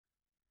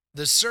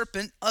The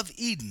Serpent of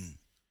Eden,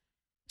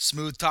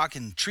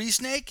 smooth-talking tree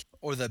snake,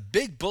 or the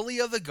big bully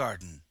of the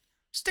garden?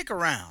 Stick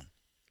around.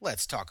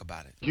 Let's talk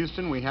about it.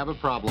 Houston, we have a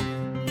problem.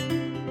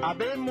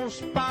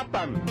 Habemos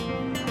papan.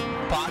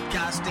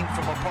 Podcasting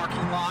from a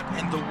parking lot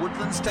in the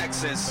Woodlands,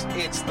 Texas,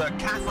 it's the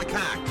Catholic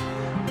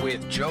Hack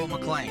with Joe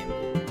McClain.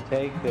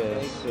 Take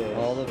this,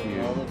 all of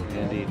you,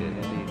 and eat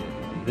it.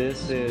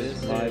 This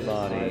is my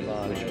body,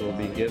 which will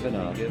be given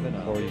up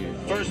for you.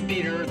 1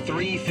 Peter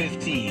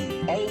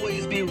 3:15.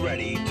 Always be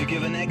ready to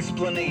give an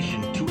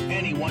explanation to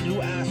anyone who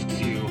asks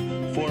you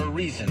for a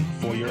reason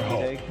for your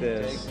hope. Take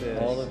this,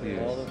 all of you,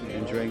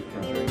 and drink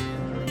from it.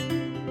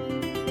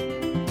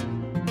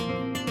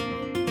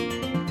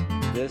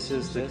 This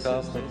is the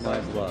cup of my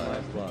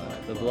blood,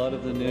 the blood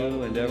of the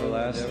new and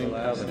everlasting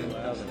covenant.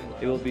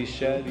 It will be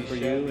shed for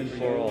you and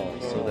for all,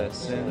 so that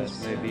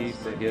sins may be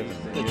forgiven.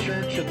 The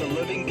Church of the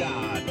Living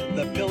God,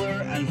 the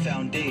pillar and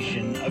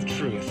foundation of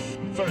truth.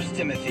 1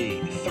 Timothy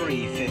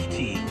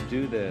 3:15.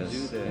 Do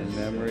this in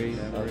memory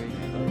of me.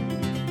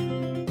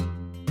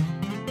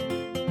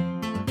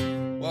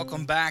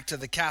 Welcome back to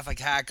the Catholic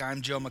Hack.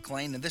 I'm Joe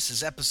McClain, and this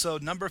is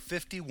episode number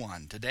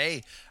 51.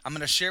 Today, I'm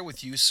going to share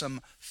with you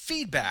some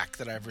feedback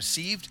that I've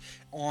received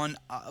on,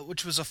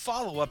 which was a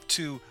follow-up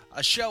to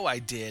a show I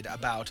did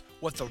about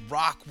what The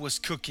Rock was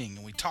cooking,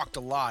 and we talked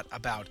a lot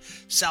about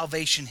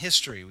salvation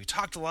history. We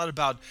talked a lot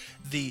about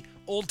the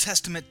Old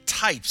Testament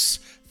types,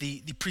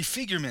 the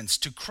prefigurements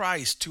to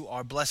Christ, to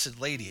our Blessed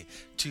Lady,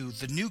 to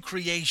the new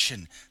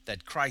creation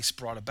that Christ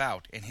brought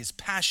about, and his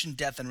passion,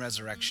 death, and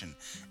resurrection.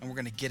 And we're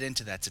going to get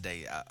into that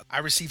today. I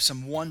received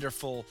some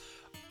wonderful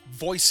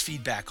voice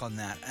feedback on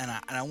that, and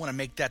I want to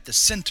make that the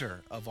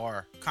center of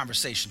our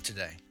conversation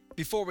today.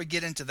 Before we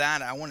get into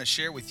that, I want to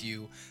share with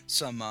you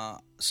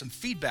some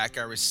feedback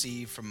I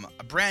received from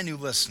a brand new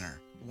listener,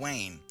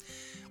 Wayne.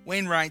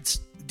 Wayne writes,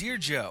 "Dear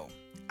Joe,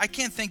 I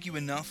can't thank you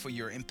enough for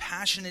your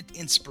impassionate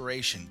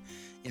inspiration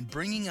in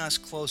bringing us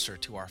closer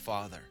to our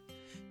Father.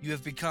 You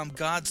have become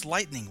God's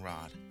lightning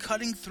rod,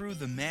 cutting through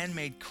the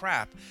man-made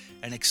crap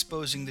and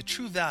exposing the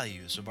true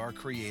values of our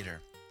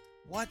Creator.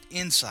 What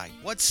insight,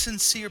 what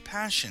sincere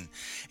passion.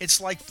 It's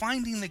like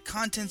finding the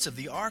contents of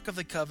the Ark of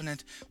the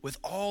Covenant with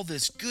all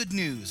this good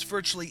news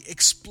virtually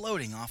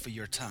exploding off of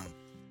your tongue.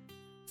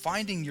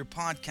 Finding your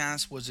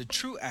podcast was a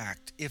true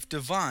act, if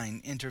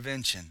divine,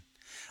 intervention.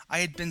 I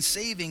had been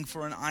saving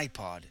for an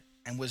iPod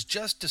and was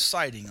just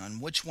deciding on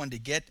which one to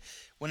get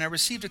when I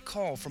received a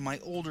call from my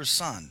older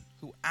son,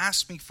 who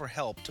asked me for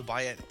help to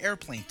buy an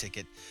airplane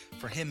ticket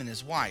for him and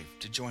his wife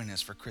to join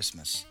us for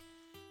Christmas.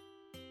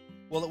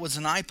 Well, it was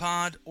an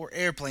iPod or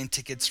airplane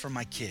tickets for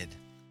my kid.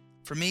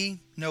 For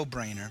me, no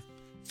brainer.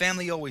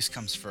 Family always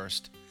comes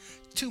first.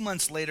 2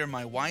 months later,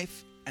 my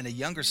wife and a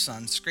younger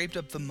son scraped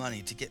up the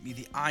money to get me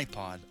the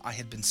iPod I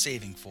had been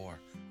saving for.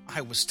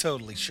 I was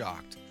totally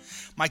shocked.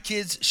 My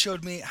kids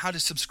showed me how to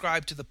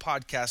subscribe to the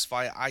podcast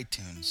via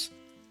iTunes.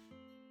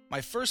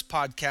 My first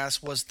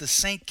podcast was the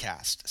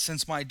Saintcast,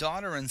 since my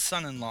daughter and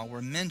son-in-law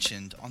were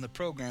mentioned on the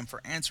program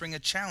for answering a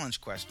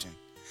challenge question.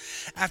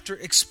 After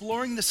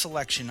exploring the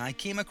selection, I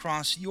came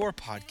across your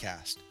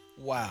podcast.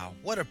 Wow,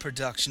 what a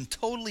production.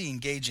 Totally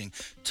engaging,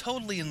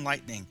 totally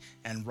enlightening,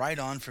 and right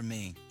on for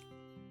me.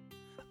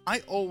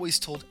 I always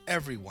told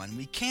everyone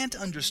we can't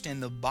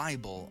understand the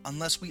Bible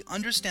unless we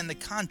understand the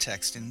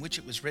context in which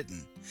it was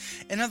written.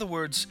 In other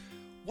words,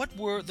 what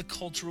were the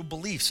cultural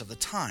beliefs of the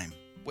time?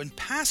 When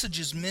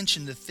passages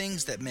mention the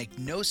things that make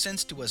no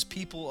sense to us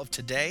people of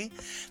today,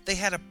 they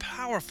had a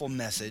powerful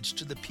message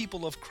to the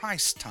people of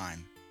Christ's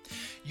time.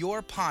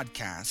 Your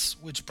podcasts,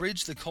 which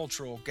bridge the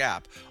cultural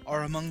gap,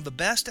 are among the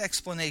best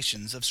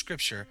explanations of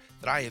Scripture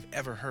that I have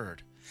ever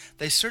heard.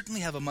 They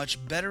certainly have a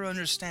much better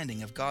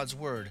understanding of God's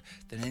Word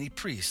than any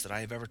priest that I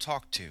have ever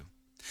talked to.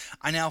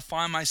 I now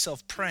find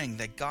myself praying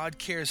that God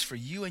cares for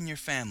you and your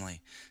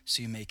family,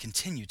 so you may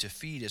continue to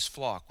feed His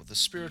flock with the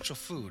spiritual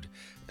food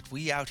that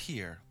we out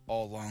here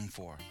all long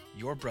for.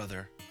 Your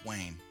brother,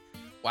 Wayne."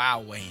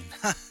 Wow, Wayne.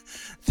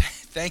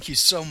 Thank you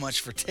so much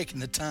for taking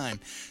the time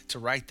to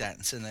write that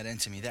and send that in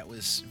to me. That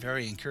was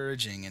very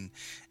encouraging,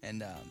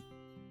 and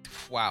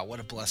wow, what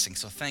a blessing.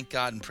 So thank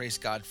God and praise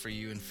God for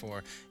you and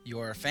for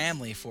your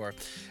family for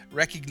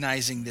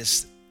recognizing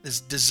this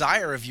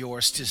desire of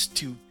yours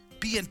to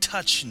be in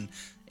touch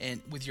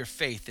and with your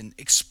faith and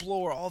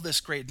explore all this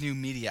great new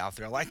media out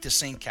there, like the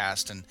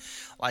Saintcast and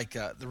like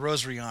the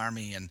Rosary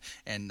Army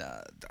and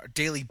our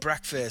Daily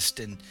Breakfast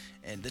and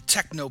the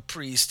Techno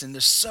Priest, and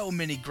there's so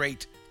many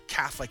great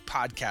Catholic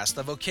podcasts.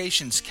 The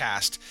Vocations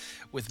Cast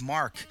with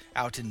Mark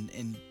out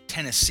in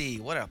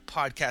Tennessee. What a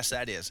podcast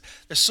that is.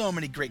 There's so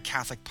many great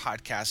Catholic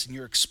podcasts, and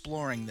you're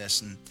exploring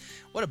this, and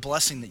what a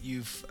blessing that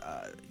you've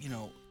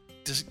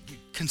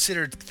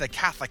considered the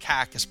Catholic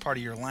Hack as part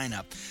of your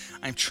lineup.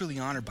 I'm truly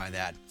honored by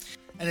that.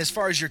 And as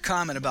far as your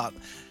comment about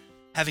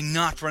having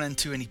not run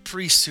into any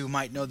priests who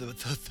might know the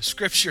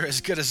scripture as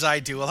good as I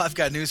do, well, I've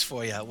got news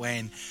for you,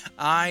 Wayne.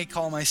 I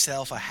call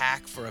myself a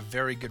hack for a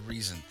very good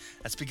reason.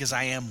 That's because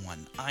I am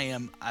one. I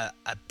am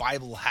a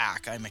Bible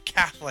hack. I'm a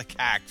Catholic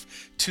hack,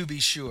 to be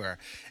sure,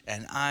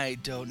 and I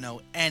don't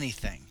know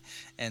anything.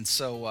 And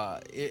so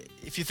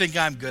if you think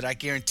I'm good, I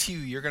guarantee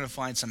you're going to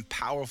find some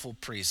powerful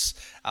priests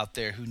out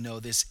there who know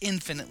this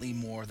infinitely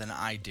more than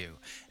I do.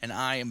 And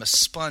I am a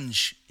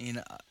sponge.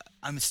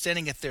 I'm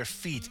standing at their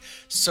feet,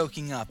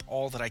 soaking up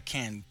all that I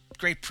can.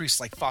 Great priests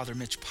like Father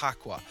Mitch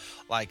Pacwa,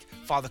 like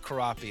Father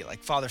Karapi,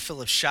 like Father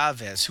Philip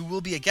Chavez, who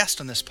will be a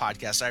guest on this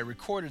podcast. I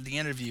recorded the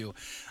interview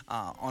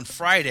on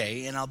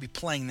Friday, and I'll be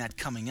playing that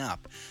coming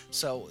up.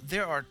 So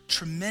there are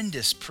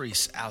tremendous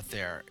priests out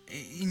there.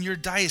 In your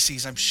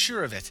diocese, I'm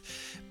sure of it,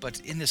 but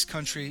in this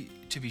country,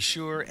 to be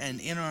sure, and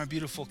in our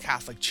beautiful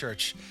Catholic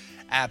Church,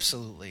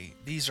 absolutely.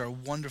 These are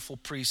wonderful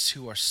priests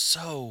who are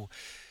so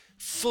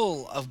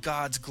full of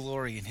God's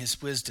glory and His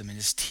wisdom and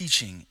His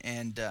teaching,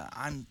 and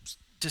I'm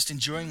just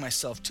enjoying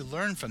myself to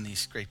learn from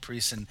these great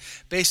priests and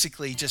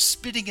basically just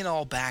spitting it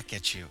all back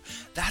at you.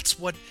 That's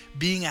what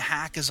being a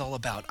hack is all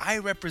about. I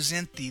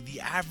represent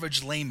the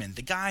average layman,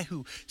 the guy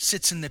who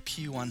sits in the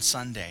pew on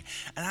Sunday.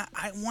 And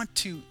I want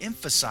to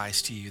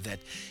emphasize to you that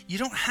you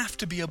don't have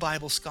to be a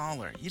Bible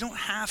scholar. You don't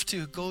have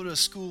to go to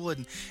school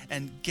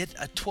and get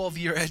a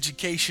 12-year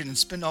education and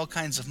spend all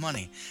kinds of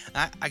money.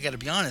 I got to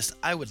be honest,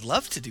 I would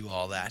love to do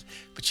all that.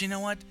 But you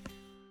know what?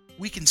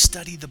 We can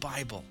study the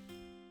Bible.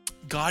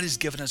 God has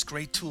given us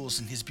great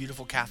tools in His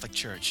beautiful Catholic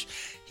Church.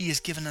 He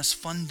has given us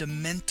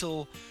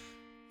fundamental,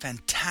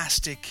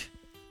 fantastic,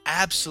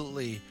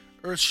 absolutely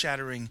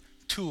earth-shattering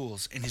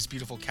tools in His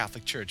beautiful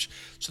Catholic Church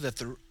so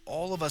that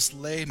all of us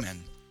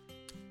laymen,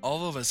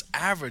 all of us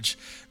average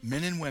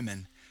men and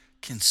women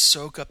can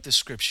soak up the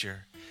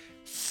Scripture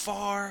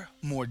far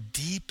more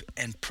deep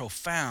and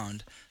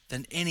profound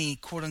than any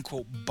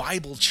quote-unquote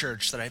Bible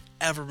church that I've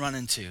ever run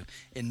into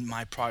in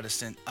my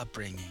Protestant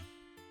upbringing.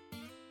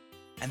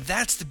 And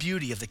that's the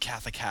beauty of the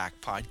Catholic Hack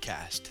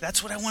podcast.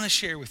 That's what I want to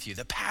share with you,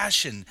 the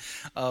passion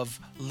of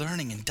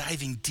learning and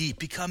diving deep,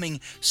 becoming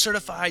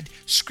certified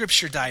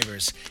scripture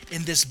divers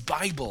in this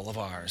Bible of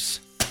ours.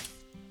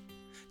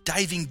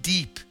 Diving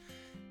deep,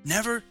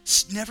 never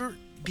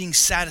being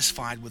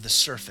satisfied with the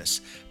surface,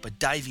 but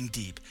diving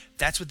deep.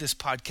 That's what this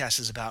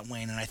podcast is about,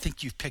 Wayne, and I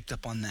think you've picked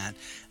up on that,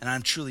 and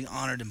I'm truly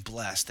honored and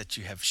blessed that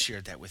you have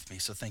shared that with me,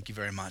 so thank you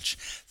very much.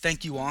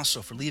 Thank you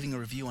also for leaving a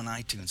review on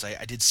iTunes.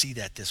 I did see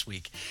that this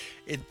week.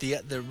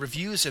 The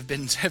reviews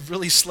have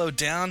really slowed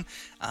down.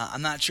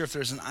 I'm not sure if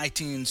there's an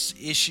iTunes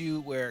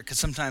issue because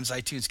sometimes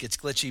iTunes gets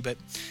glitchy, but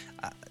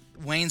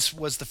Wayne's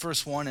was the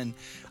first one in,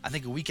 I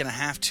think, a week and a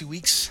half, 2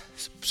 weeks.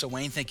 So,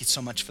 Wayne, thank you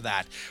so much for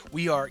that.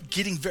 We are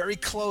getting very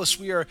close.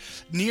 We are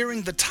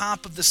nearing the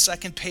top of the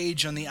second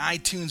page on the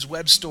iTunes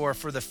web store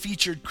for the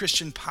featured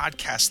Christian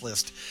podcast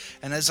list.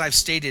 And as I've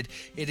stated,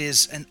 it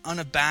is an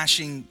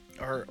unabashing,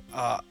 or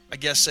a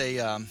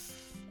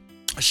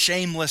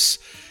shameless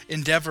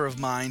endeavor of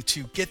mine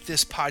to get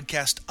this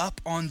podcast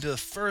up on the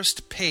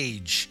first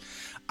page.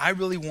 I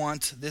really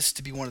want this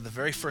to be one of the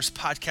very first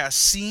podcasts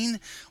seen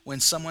when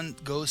someone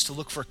goes to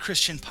look for a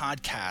Christian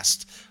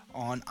podcast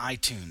on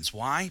iTunes.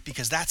 Why?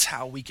 Because that's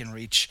how we can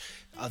reach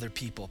other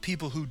people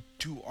who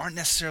aren't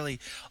necessarily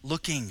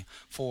looking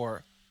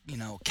for,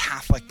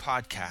 Catholic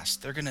podcasts.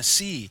 They're going to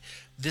see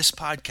this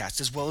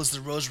podcast as well as the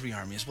Rosary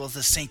Army, as well as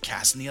the Saint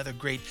Cast and the other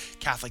great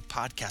Catholic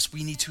podcasts.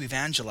 We need to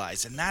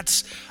evangelize, and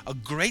that's a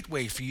great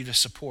way for you to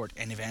support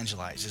and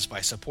evangelize is by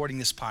supporting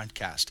this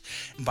podcast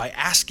and by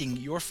asking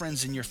your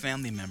friends and your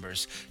family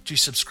members to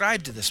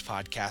subscribe to this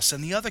podcast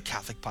and the other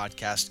Catholic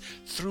podcast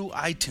through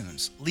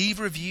iTunes.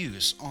 Leave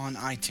reviews on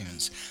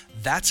iTunes.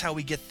 That's how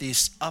we get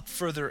these up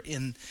further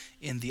in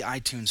the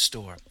iTunes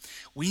store.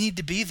 We need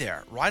to be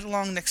there, right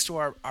along next to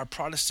our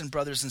Protestant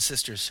brothers and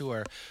sisters who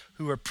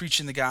are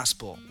preaching the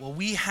gospel. Well,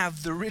 we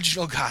have the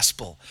original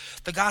gospel.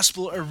 The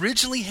gospel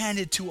originally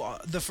handed to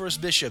the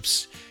first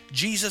bishops.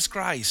 Jesus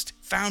Christ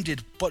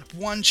founded but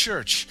one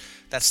church.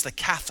 That's the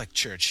Catholic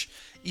Church.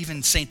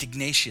 Even St.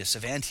 Ignatius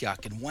of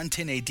Antioch in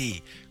 110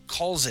 AD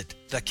calls it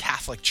the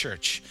Catholic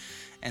Church.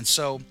 And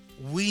so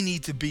we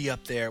need to be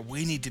up there.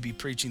 We need to be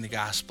preaching the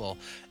gospel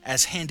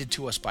as handed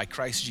to us by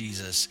Christ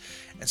Jesus,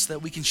 and so that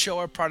we can show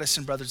our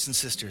Protestant brothers and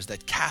sisters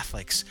that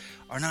Catholics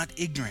are not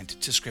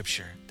ignorant to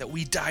Scripture, that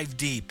we dive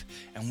deep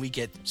and we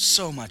get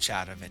so much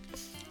out of it,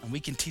 and we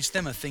can teach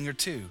them a thing or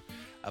two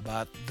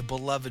about the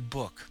beloved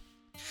book.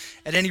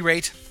 At any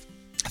rate,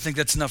 I think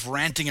that's enough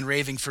ranting and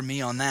raving for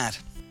me on that.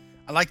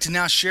 I'd like to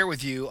now share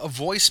with you a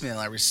voicemail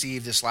I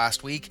received this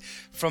last week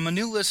from a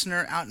new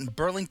listener out in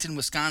Burlington,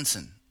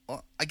 Wisconsin.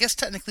 Well, I guess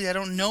technically I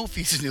don't know if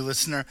he's a new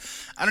listener.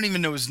 I don't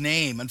even know his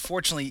name.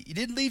 Unfortunately, you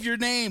didn't leave your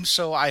name,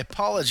 so I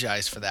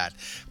apologize for that.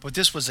 But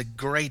this was a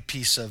great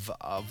piece of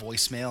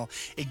voicemail.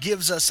 It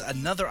gives us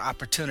another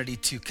opportunity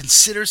to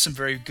consider some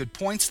very good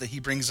points that he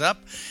brings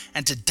up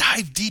and to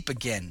dive deep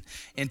again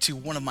into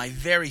one of my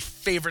very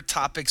favorite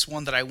topics,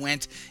 one that I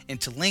went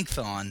into length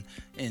on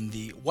in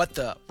the What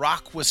the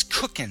Rock Was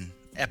Cookin'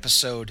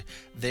 episode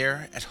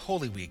there at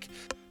Holy Week.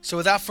 So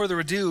without further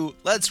ado,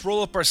 let's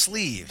roll up our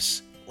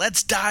sleeves.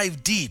 Let's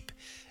dive deep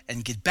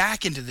and get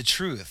back into the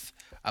truth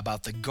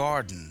about the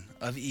Garden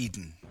of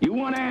Eden. You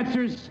want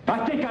answers?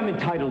 I think I'm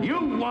entitled. You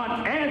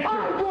want answers?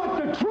 I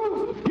want the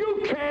truth.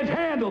 You can't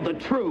handle the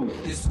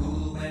truth. The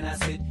school when I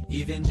sit,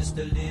 even just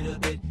a little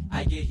bit,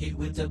 I get hit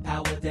with the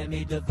power that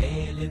made the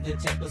veil in the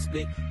temple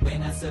split.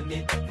 When I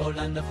submit, fall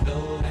on the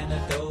floor and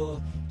the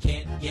door.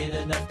 Can't get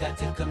enough, got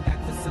to come back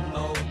for some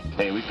more.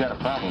 Hey, we've got a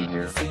problem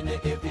here. Sinner,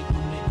 every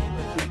human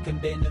hypocrite can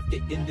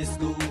benefit in the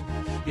school.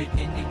 Repent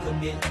and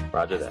commit.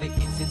 Roger that. The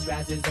incense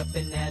rises up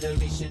in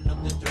adoration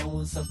of the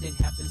throne. Something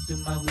happens to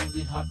my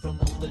wounded heart from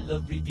all the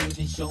love revealed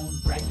and shown.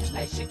 Bright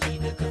like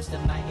Shekinah comes to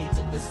my aid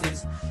to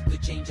assist. The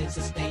change and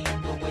sustain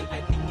the way I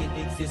think it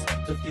exists.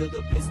 To feel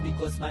the bliss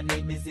because my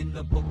name is in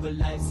the book of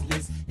life's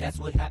list. That's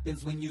what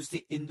happens when you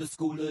sit in the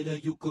school of the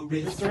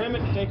Eucharist. Mr.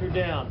 Emmett, take her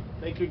down.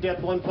 Make her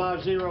depth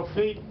 150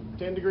 feet,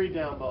 10 degree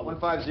down bubble.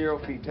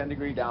 150 feet, 10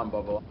 degree down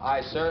bubble.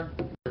 Aye, sir.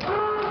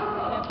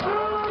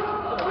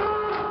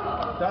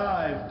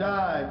 Dive.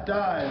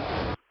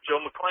 Joe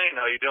McLean,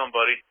 how you doing,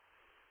 buddy?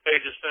 Hey,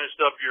 just finished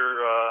up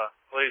your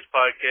latest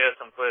podcast.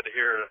 I'm glad to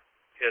hear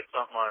you had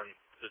something on.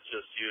 It's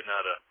just you,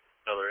 not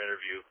another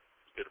interview.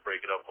 It's good to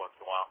break it up once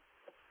in a while.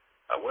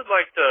 I would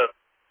like to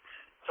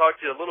talk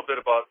to you a little bit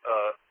about,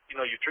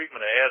 your treatment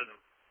of Adam,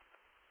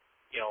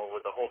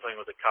 with the whole thing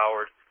with the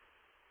coward.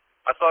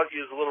 I thought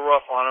you was a little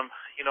rough on him.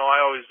 I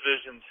always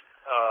visioned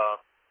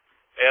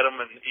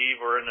Adam and Eve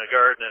were in the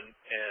garden,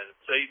 and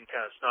Satan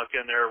kind of snuck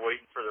in there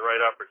waiting for the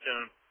right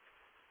opportune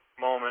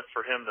moment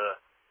for him to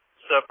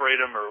separate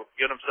them or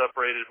get them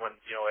separated when,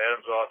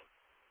 Adam's off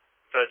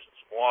fetching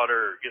some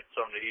water or getting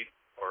something to eat,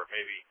 or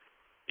maybe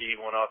Eve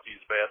went off to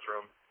use the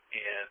bathroom.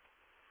 And,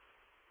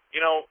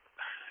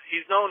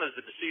 he's known as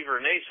the deceiver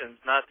of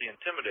nations, not the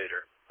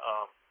intimidator.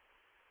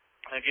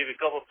 I'll give you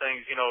a couple of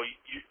things.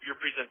 Your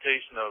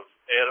presentation of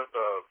Adam,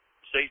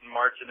 Satan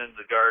marching into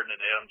the garden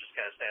and Adam just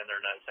kind of standing there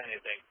and not saying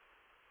anything.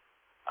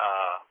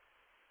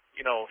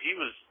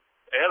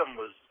 Adam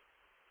was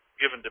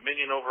given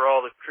dominion over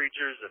all the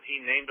creatures, and he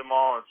named them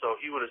all, and so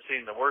he would have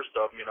seen the worst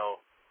of them,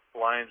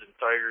 lions and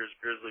tigers,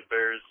 grizzly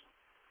bears,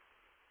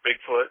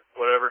 Bigfoot,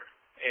 whatever.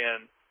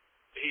 And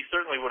he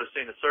certainly would have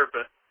seen the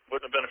serpent,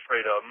 wouldn't have been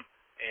afraid of him.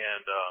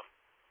 And,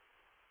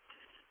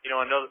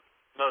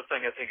 another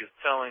thing I think is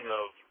telling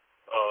of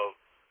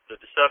the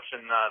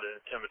deception, not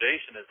an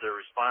intimidation, is their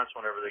response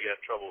whenever they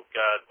got in trouble with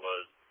God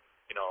was,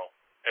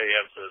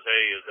 Ahab says,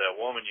 hey, is that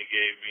woman you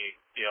gave me,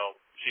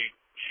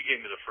 she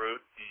gave me the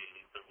fruit.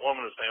 And the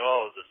woman was saying,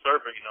 well, it was a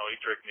serpent, he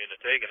tricked me into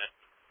taking it.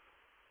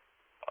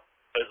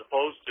 As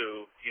opposed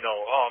to,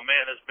 oh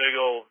man, this big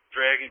old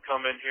dragon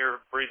come in here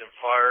breathing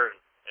fire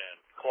and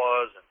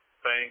claws and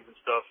fangs and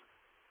stuff.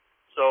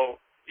 So,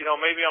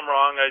 maybe I'm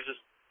wrong. I just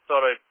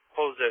thought I'd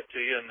pose that to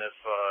you, and if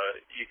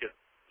you could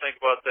think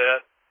about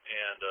that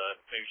and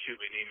maybe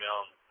shoot me an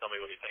email and tell me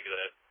what you think of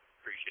that.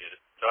 Appreciate it.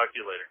 Talk to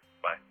you later.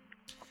 Bye.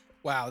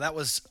 Wow, that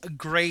was a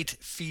great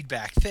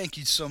feedback. Thank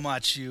you so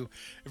much. You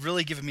have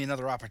really given me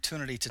another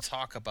opportunity to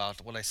talk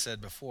about what I said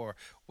before,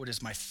 what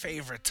is my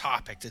favorite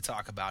topic to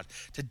talk about,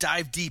 to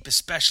dive deep,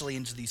 especially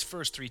into these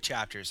first 3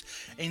 chapters.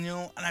 And,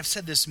 and I've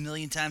said this a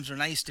million times, when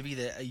I used to be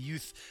a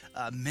youth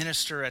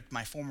minister at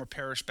my former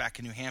parish back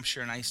in New Hampshire,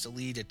 and I used to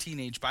lead a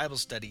teenage Bible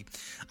study.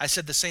 I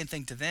said the same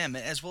thing to them,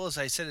 as well as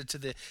I said it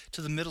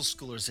to the middle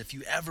schoolers. If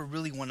you ever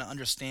really want to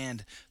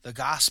understand the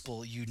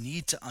gospel, you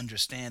need to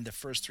understand the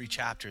first 3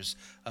 chapters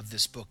of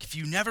this book. If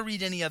you never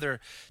read any other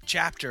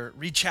chapter,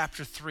 read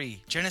chapter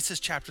 3, Genesis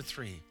chapter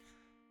 3.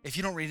 If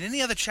you don't read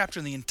any other chapter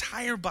in the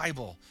entire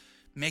Bible,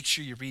 make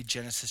sure you read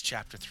Genesis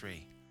chapter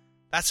 3.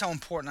 That's how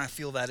important I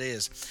feel that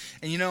is.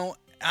 And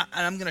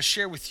I'm going to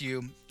share with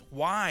you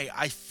why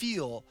I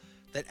feel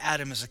that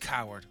Adam is a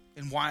coward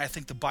and why I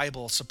think the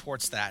Bible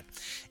supports that.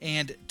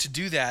 And to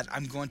do that,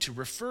 I'm going to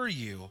refer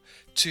you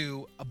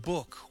to a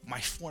book,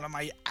 one of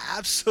my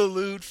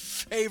absolute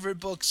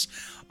favorite books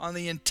on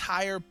the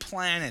entire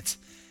planet.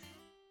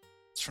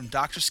 It's from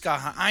Dr. Scott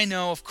Hahn. I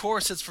know, of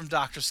course it's from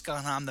Dr.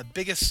 Scott Hahn. I'm the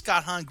biggest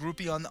Scott Hahn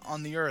groupie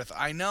on the earth.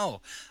 I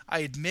know. I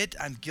admit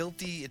I'm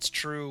guilty. It's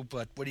true,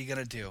 but what are you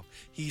going to do?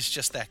 He's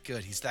just that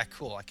good. He's that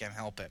cool. I can't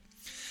help it.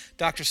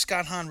 Dr.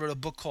 Scott Hahn wrote a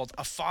book called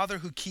A Father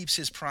Who Keeps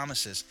His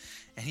Promises,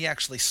 and he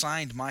actually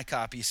signed my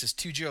copy. It says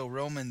 2 Joe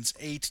Romans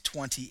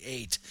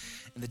 8:28.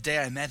 And the day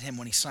I met him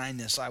when he signed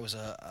this, I was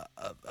a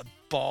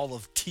ball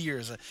of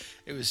tears.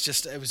 It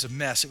was a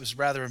mess. It was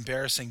rather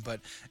embarrassing,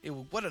 but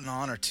what an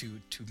honor to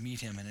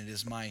meet him, and it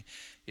is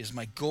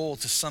my goal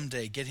to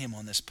someday get him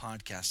on this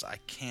podcast. I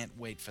can't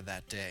wait for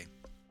that day.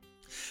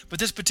 But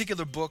this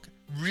particular book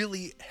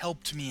really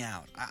helped me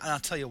out. I'll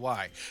tell you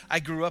why. I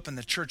grew up in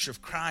the Church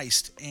of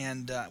Christ,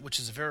 and which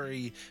is a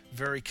very,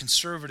 very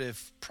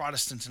conservative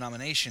Protestant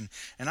denomination.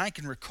 And I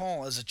can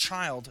recall as a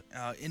child,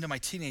 into my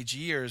teenage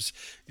years,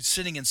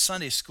 sitting in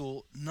Sunday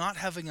school, not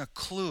having a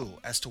clue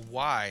as to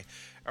why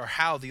or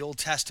how the Old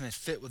Testament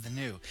fit with the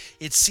New.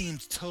 It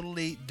seemed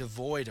totally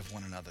devoid of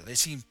one another. They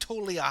seemed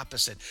totally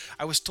opposite.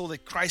 I was told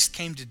that Christ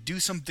came to do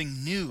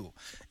something new,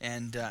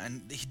 and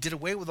he did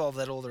away with all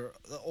that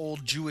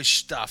old Jewish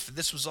stuff.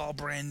 This was all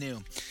brand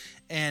new.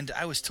 And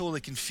I was totally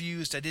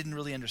confused. I didn't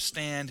really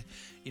understand,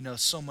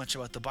 so much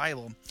about the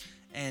Bible.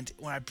 And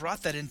when I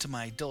brought that into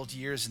my adult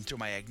years and through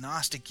my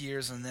agnostic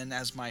years, and then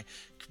as my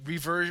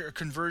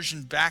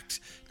conversion back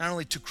not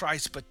only to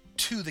Christ but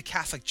to the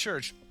Catholic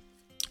Church,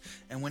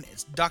 and when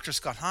Dr.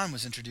 Scott Hahn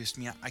was introduced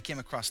to me, I came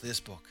across this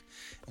book.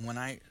 And when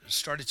I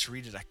started to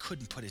read it, I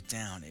couldn't put it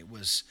down. It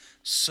was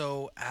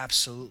so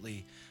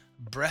absolutely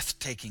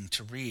breathtaking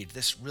to read.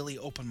 This really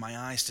opened my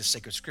eyes to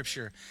sacred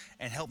scripture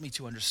and helped me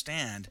to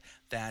understand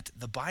that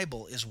the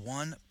Bible is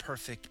one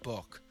perfect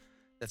book,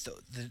 that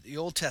the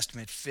Old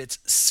Testament fits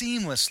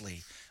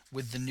seamlessly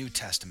with the New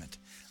Testament.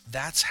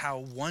 That's how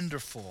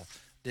wonderful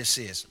this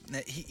is.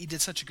 He did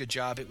such a good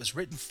job. It was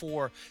written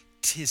for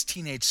his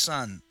teenage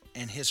son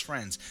and his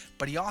friends,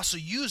 but he also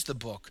used the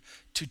book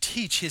to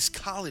teach his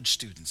college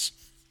students.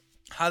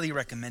 Highly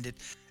recommend it.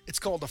 It's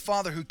called A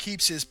Father Who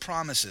Keeps His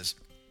Promises,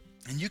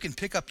 and you can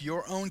pick up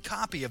your own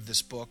copy of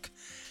this book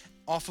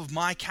off of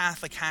my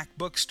Catholic Hack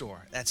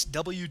bookstore. That's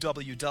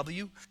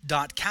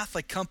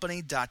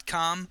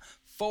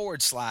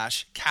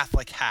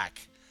www.catholiccompany.com/Catholic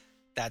Hack.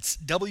 That's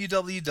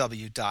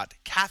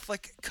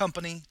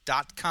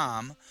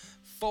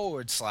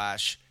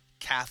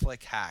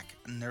www.catholiccompany.com/Catholic Hack.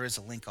 And there is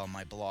a link on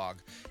my blog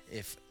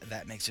if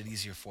that makes it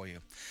easier for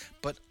you.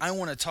 But I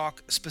want to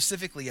talk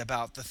specifically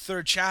about the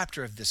third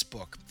chapter of this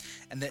book.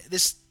 And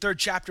this third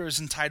chapter is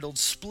entitled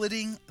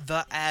Splitting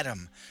the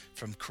Atom,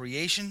 From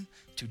Creation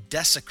to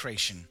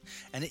Desecration.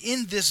 And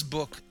in this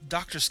book,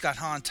 Dr. Scott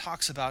Hahn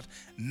talks about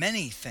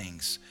many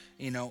things,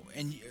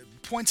 and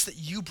points that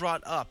you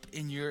brought up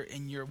in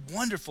your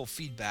wonderful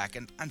feedback.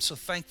 And I'm so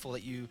thankful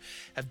that you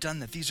have done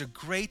that. These are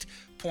great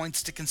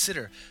points to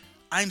consider.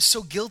 I'm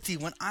so guilty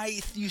when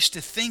I used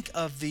to think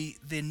of the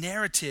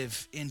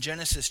narrative in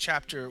Genesis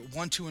chapter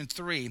 1, 2, and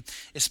 3,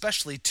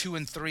 especially 2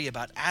 and 3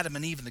 about Adam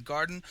and Eve in the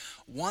garden.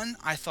 One,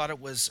 I thought it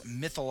was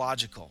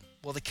mythological.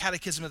 Well, the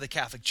Catechism of the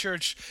Catholic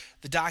Church,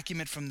 the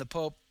document from the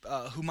Pope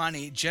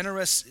Humani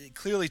Generis,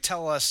 clearly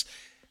tell us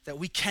that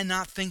we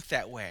cannot think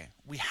that way.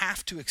 We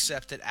have to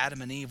accept that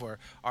Adam and Eve were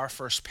our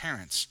first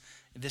parents.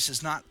 This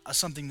is not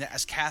something that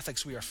as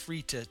Catholics we are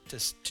free to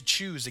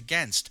choose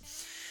against.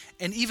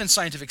 And even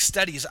scientific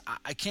studies,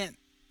 I can't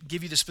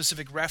give you the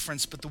specific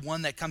reference, but the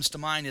one that comes to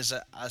mind is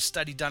a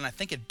study done, I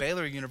think, at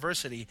Baylor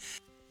University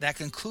that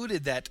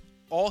concluded that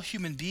all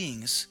human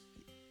beings,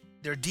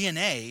 their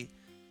DNA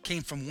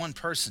came from one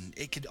person.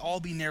 It could all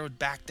be narrowed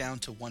back down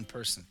to one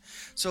person.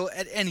 So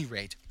at any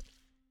rate,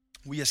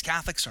 we as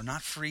Catholics are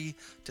not free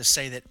to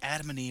say that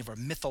Adam and Eve are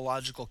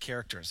mythological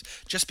characters.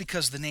 Just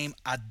because the name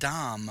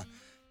Adam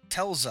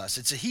tells us,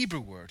 it's a Hebrew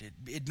word.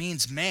 It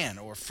means man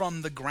or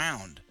from the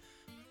ground.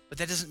 But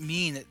that doesn't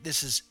mean that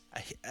this is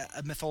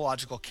a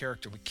mythological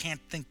character. We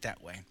can't think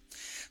that way.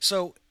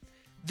 So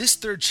this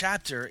third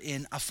chapter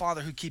in A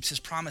Father Who Keeps His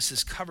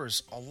Promises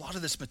covers a lot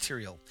of this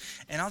material.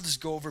 And I'll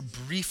just go over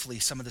briefly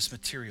some of this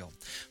material.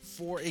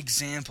 For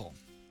example,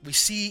 we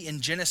see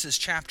in Genesis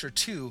chapter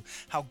 2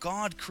 how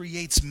God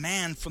creates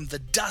man from the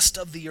dust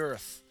of the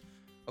earth.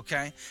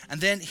 Okay?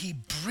 And then he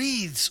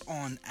breathes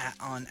on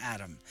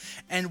Adam.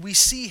 And we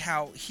see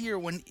how here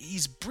when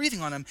he's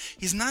breathing on him,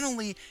 he's not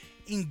only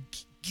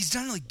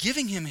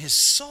giving him his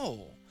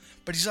soul,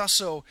 but he's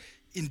also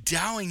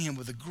endowing him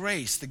with the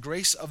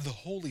grace of the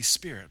Holy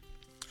Spirit.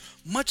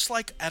 Much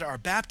like at our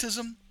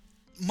baptism,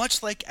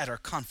 much like at our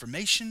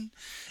confirmation,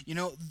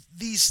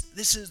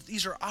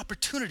 these are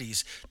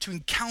opportunities to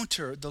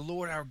encounter the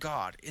Lord our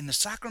God in the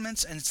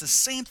sacraments, and it's the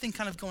same thing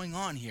kind of going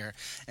on here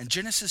in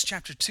Genesis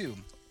chapter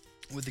 2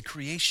 with the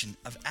creation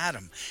of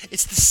Adam.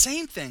 It's the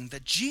same thing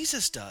that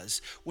Jesus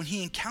does when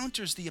he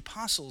encounters the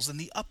apostles in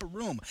the upper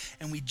room.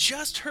 And we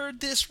just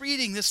heard this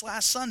reading this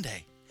last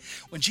Sunday.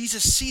 When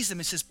Jesus sees them,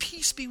 it says,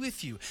 "Peace be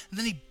with you." And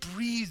then he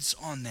breathes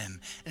on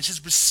them. And it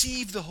says,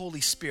 "Receive the Holy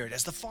Spirit.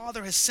 As the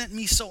Father has sent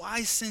me, so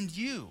I send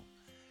you."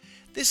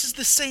 This is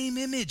the same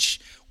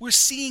image we're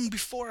seeing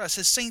before us.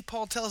 As St.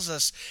 Paul tells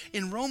us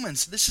in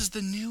Romans, this is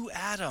the new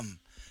Adam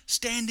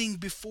standing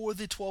before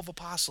the 12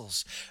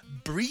 apostles,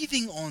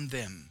 breathing on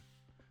them.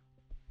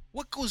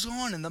 What goes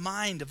on in the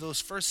mind of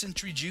those first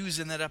century Jews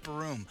in that upper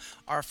room,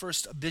 our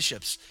first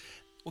bishops?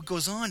 What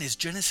goes on is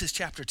Genesis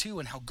chapter 2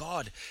 and how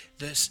God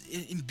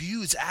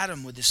imbues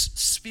Adam with this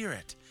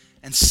spirit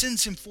and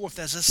sends him forth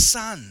as a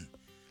son,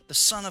 the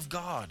Son of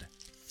God.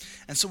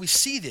 And so we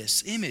see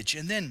this image.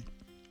 And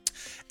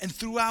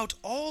throughout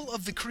all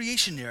of the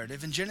creation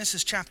narrative in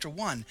Genesis chapter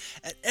 1,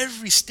 at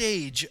every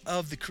stage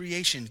of the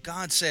creation,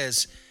 God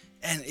says,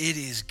 "And it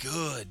is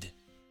good."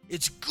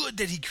 It's good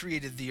that he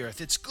created the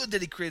earth. It's good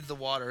that he created the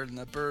water and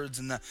the birds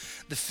and the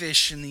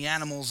fish and the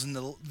animals and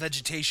the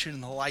vegetation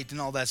and the light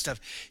and all that stuff.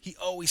 He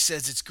always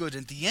says it's good.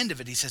 And at the end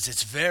of it, he says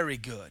it's very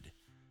good.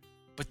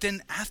 But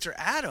then after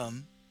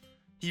Adam,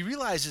 he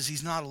realizes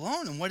he's not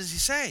alone. And what does he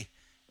say?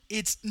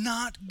 It's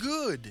not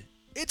good.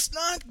 It's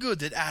not good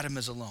that Adam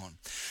is alone.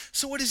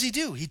 So what does he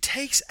do? He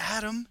takes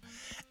Adam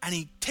and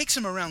he takes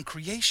him around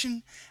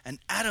creation, and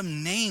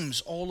Adam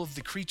names all of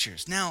the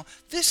creatures. Now,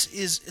 this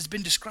has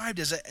been described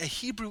as a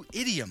Hebrew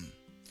idiom.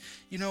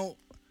 You know,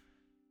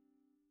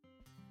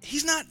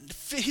 he's not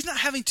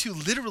having to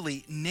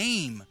literally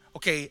name,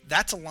 okay,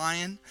 that's a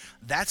lion,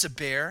 that's a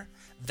bear,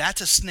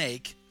 that's a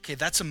snake, okay,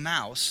 that's a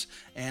mouse,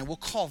 and we'll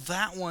call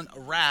that one a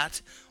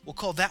rat, we'll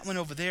call that one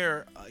over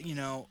there,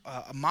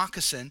 a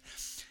moccasin.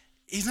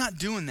 He's not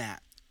doing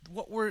that.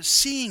 What we're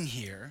seeing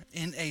here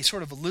in a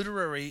sort of a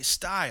literary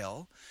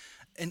style,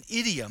 an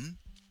idiom,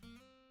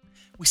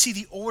 we see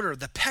the order,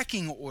 the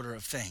pecking order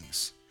of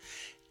things.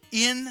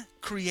 In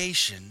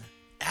creation,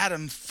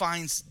 Adam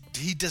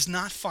does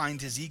not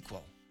find his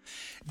equal.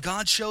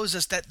 God shows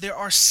us that there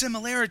are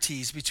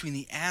similarities between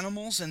the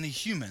animals and the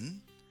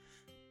human,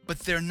 but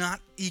they're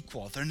not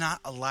equal. They're not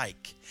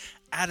alike.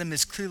 Adam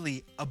is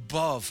clearly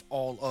above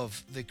all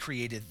of the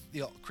created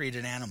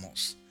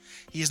animals.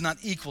 He is not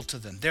equal to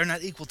them. They're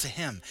not equal to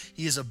him.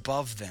 He is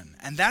above them.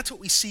 And that's what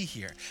we see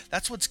here.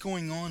 That's what's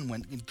going on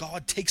when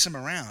God takes him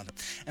around.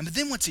 And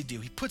then what's he do?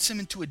 He puts him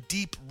into a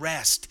deep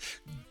rest.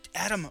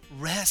 Adam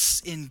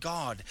rests in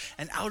God,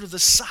 and out of the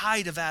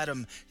side of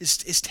Adam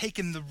is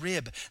taken the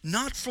rib,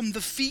 not from the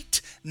feet,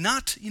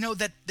 not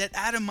that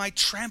Adam might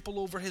trample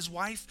over his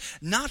wife,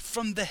 not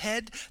from the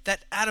head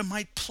that Adam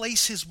might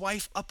place his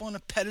wife up on a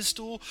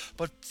pedestal,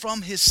 but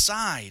from his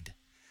side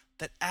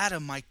that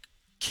Adam might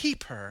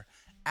keep her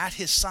at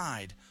his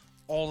side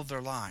all of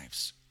their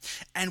lives.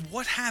 And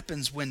what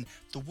happens when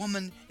the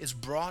woman is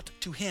brought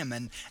to him?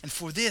 And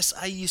for this,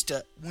 we used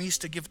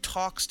to give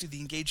talks to the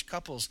engaged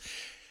couples.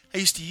 I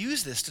used to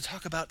use this to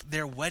talk about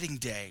their wedding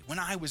day. When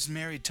I was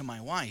married to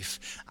my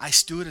wife, I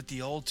stood at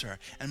the altar,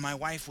 and my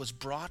wife was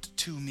brought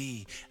to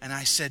me, and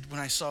I said, when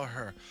I saw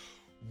her,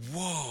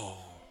 "Whoa,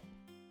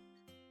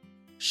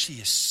 she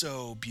is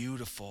so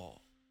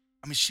beautiful."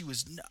 I mean, she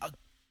was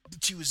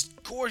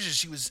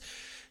gorgeous.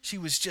 She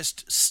was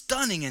just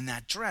stunning in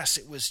that dress.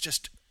 It was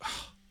just,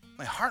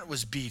 my heart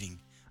was beating.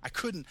 I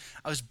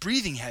was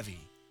breathing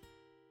heavy.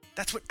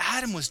 That's what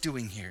Adam was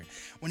doing here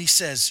when he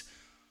says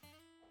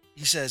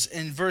this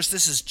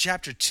is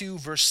chapter 2,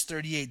 verse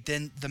 38,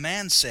 "Then the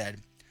man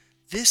said,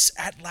 'This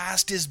at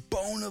last is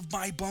bone of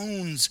my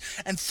bones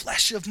and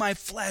flesh of my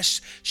flesh.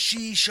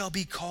 She shall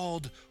be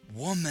called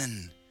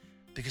woman,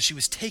 because she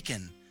was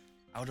taken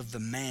out of the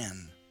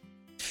man.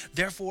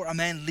 Therefore a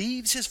man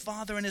leaves his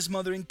father and his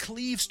mother and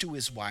cleaves to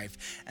his wife,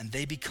 and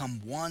they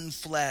become one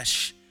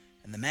flesh.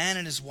 And the man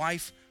and his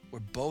wife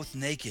were both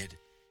naked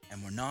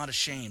and were not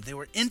ashamed.'" They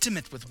were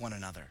intimate with one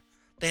another.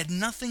 They had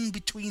nothing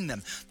between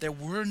them. There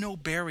were no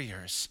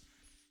barriers.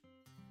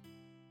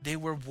 They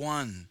were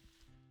one.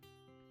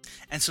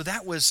 And so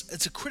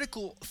it's a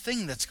critical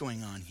thing that's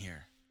going on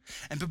here.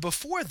 But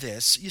before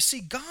this, you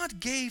see,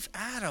 God gave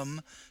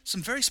Adam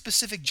some very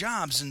specific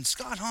jobs, and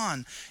Scott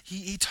Hahn,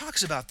 he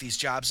talks about these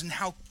jobs and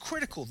how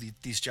critical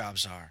these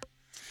jobs are.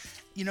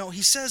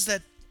 He says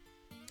that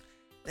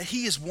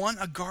he is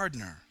a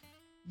gardener.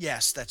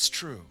 Yes, that's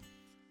true.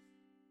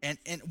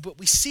 But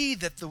we see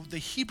that the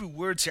Hebrew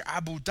words here,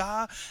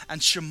 abudah and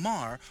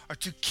shamar, are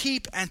to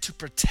keep and to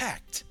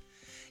protect.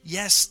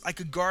 Yes, like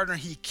a gardener,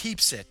 he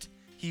keeps it.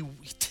 He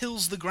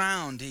tills the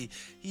ground.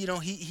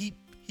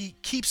 He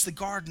keeps the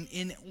garden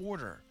in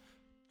order.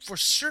 For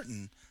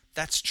certain,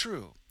 that's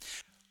true.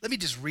 Let me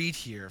just read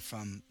here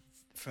from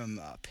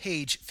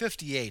page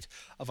 58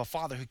 of A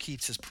Father Who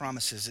Keeps His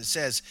Promises. It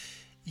says,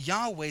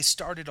 Yahweh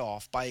started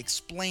off by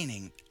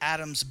explaining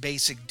Adam's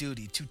basic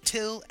duty to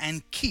till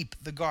and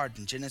keep the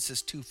garden,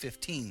 Genesis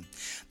 2:15.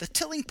 The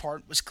tilling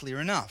part was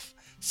clear enough,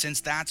 since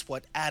that's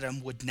what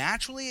Adam would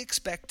naturally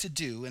expect to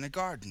do in a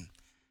garden.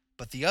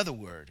 But the other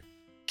word,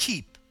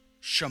 keep,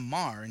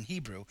 shamar in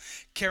Hebrew,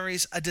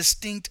 carries a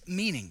distinct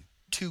meaning,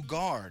 to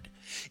guard,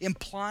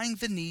 implying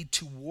the need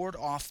to ward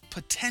off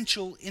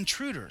potential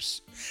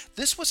intruders.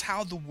 This was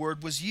how the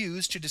word was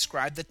used to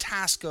describe the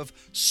task of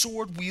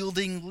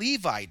sword-wielding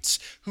Levites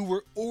who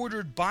were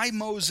ordered by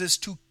Moses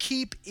to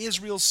keep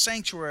Israel's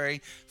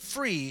sanctuary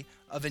free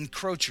of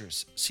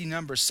encroachers. See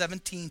Numbers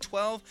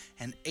 17:12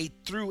 and 8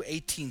 through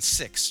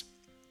 18:6.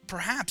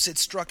 Perhaps it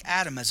struck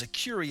Adam as a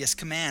curious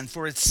command,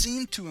 for it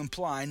seemed to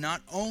imply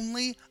not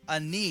only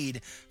a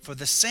need for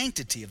the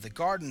sanctity of the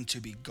garden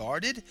to be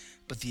guarded,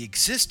 but the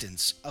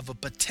existence of a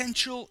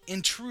potential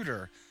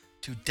intruder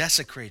to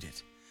desecrate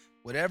it.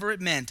 Whatever it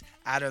meant,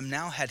 Adam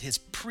now had his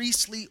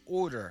priestly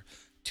order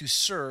to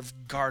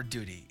serve guard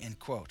duty, end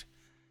quote.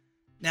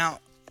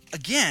 Now,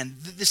 again,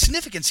 the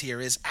significance here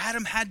is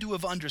Adam had to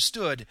have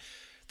understood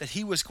that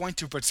he was going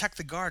to protect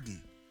the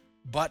garden.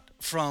 But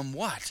from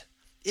what?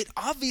 It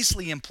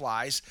obviously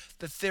implies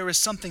that there is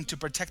something to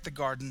protect the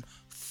garden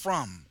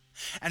from.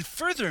 And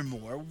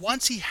furthermore,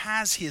 once he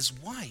has his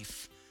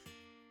wife,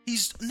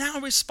 he's now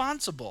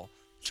responsible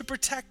to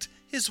protect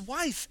his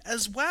wife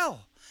as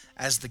well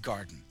as the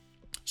garden.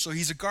 So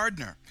he's a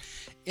gardener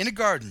in a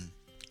garden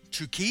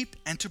to keep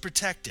and to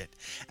protect it.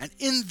 And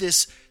in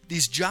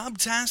these job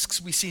tasks,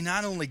 we see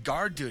not only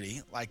guard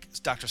duty,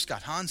 like Dr.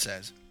 Scott Hahn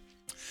says,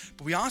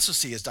 But we also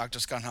see, as Dr.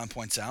 Scott Hahn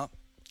points out,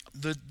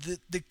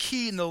 the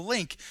key and the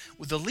link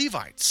with the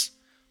Levites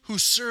who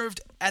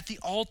served at the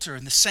altar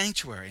in the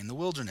sanctuary in the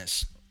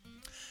wilderness.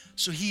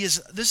 So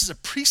this is a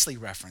priestly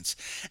reference.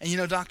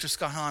 And Dr.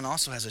 Scott Hahn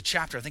also has a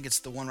chapter, I think it's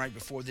the one right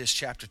before this,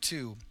 chapter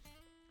 2,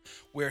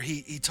 where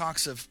he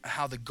talks of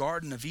how the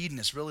Garden of Eden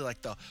is really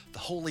like the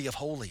Holy of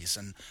Holies,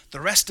 and the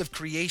rest of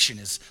creation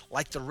is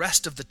like the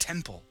rest of the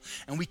temple.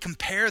 And we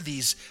compare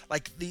these,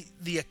 like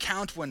the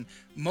account when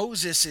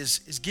Moses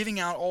is giving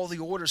out all the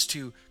orders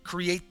to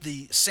create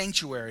the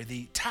sanctuary,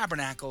 the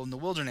tabernacle in the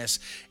wilderness.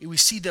 We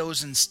see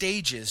those in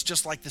stages,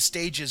 just like the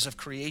stages of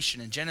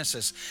creation in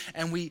Genesis.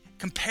 And we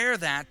compare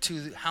that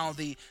to how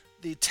the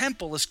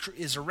temple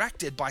is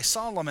erected by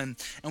Solomon,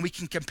 and we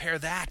can compare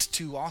that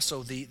to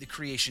also the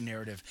creation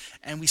narrative.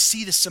 And we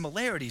see the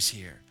similarities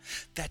here,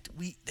 that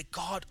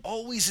God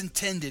always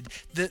intended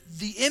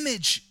the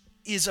image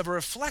is a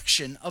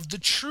reflection of the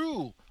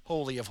true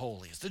Holy of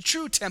Holies, the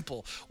true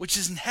temple, which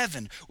is in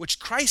heaven, which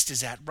Christ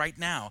is at right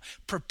now,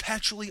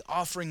 perpetually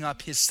offering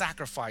up his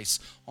sacrifice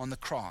on the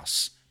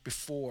cross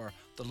before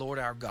the Lord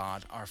our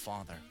God, our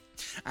Father.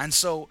 And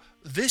so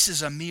this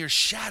is a mere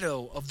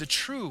shadow of the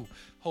true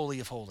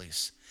Holy of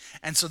Holies.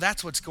 And so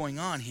that's what's going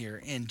on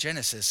here in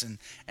Genesis.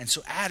 And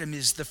so Adam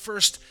is the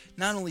first,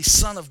 not only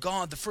son of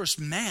God, the first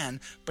man,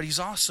 but he's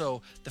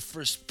also the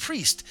first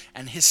priest.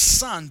 And his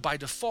son, by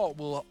default,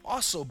 will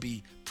also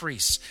be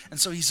priest. And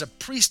so he's a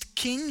priest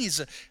king. He's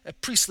a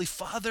priestly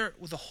father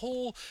with a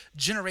whole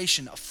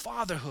generation of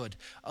fatherhood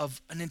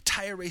of an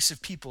entire race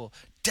of people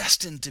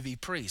destined to be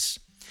priests.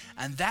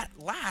 And that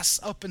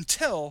lasts up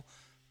until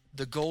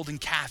the golden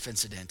calf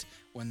incident,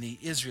 when the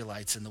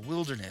Israelites in the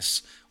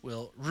wilderness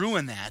will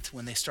ruin that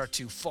when they start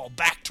to fall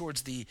back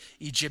towards the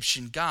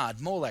Egyptian god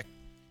Molech,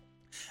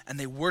 and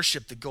they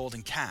worship the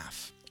golden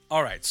calf.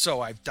 All right, so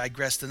I've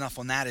digressed enough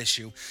on that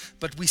issue,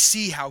 but we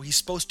see how he's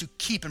supposed to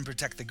keep and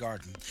protect the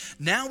garden.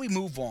 Now we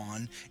move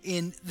on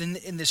in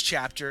this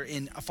chapter,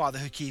 in A Father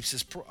Who Keeps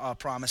His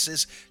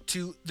Promises,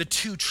 to the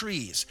two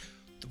trees.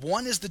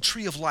 One is the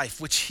tree of life,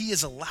 which he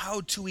is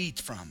allowed to eat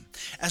from,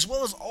 as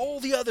well as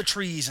all the other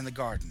trees in the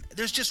garden.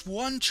 There's just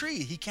one tree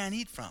he can't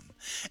eat from.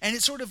 And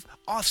it sort of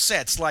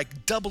offsets,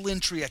 like double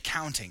entry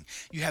accounting.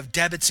 You have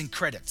debits and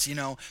credits.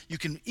 You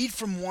can eat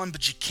from one,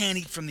 but you can't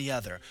eat from the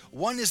other.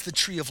 One is the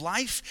tree of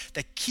life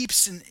that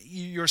keeps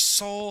your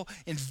soul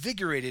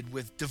invigorated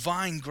with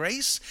divine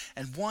grace,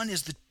 and one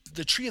is the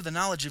tree of the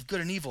knowledge of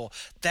good and evil,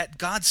 that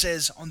God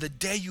says, on the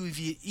day you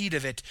eat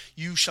of it,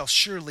 you shall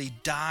surely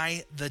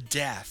die the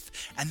death.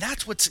 And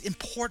that's what's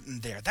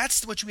important there.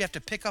 That's what we have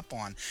to pick up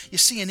on. You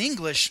see, in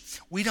English,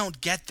 we don't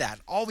get that.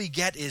 All we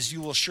get is,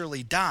 you will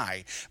surely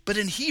die. But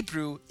in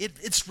Hebrew,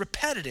 it's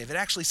repetitive. It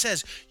actually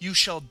says, you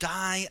shall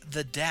die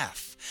the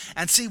death.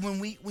 And see, when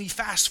we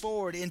fast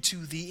forward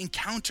into the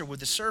encounter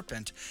with the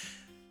serpent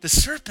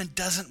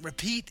doesn't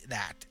repeat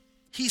that.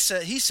 He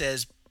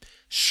says,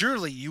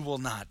 surely you will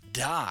not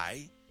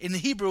die. In the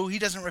Hebrew, he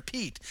doesn't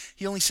repeat.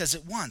 He only says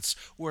it once,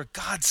 where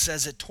God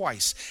says it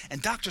twice.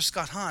 And Dr.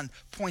 Scott Hahn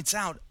points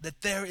out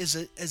that there is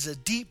a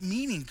deep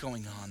meaning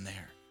going on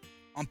there.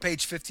 On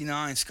page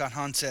 59, Scott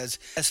Hahn says,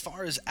 as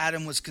far as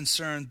Adam was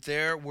concerned,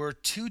 there were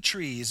two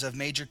trees of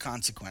major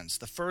consequence.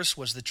 The first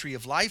was the tree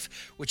of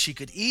life, which he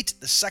could eat.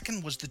 The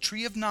second was the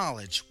tree of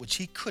knowledge, which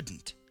he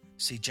couldn't.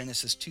 See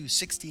Genesis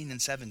 2:16 and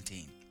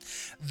 17.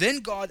 Then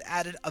God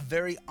added a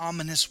very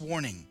ominous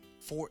warning.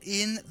 For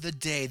in the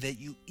day that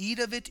you eat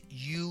of it,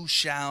 you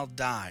shall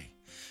die.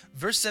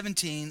 Verse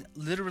 17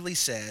 literally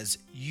says,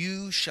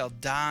 you shall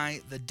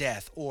die the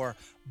death, or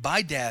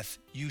by death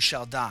you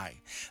shall die.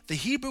 The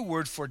Hebrew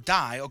word for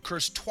die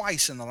occurs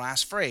twice in the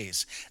last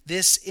phrase.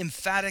 This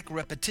emphatic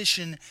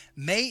repetition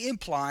may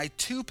imply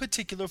two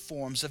particular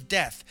forms of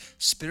death,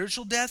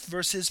 spiritual death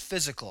versus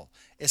physical,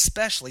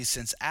 especially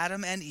since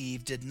Adam and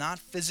Eve did not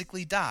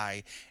physically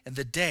die in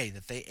the day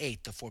that they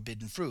ate the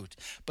forbidden fruit,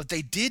 but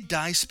they did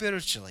die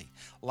spiritually,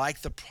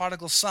 like the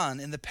prodigal son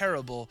in the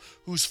parable,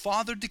 whose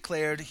father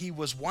declared he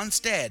was once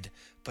dead,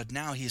 but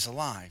now he's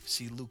alive.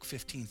 See Luke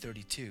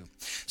 15:32.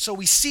 So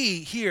we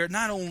see here,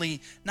 not only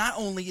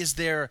is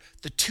there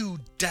the two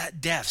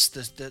deaths,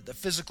 the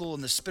physical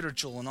and the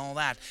spiritual and all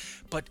that,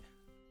 but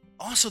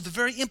also the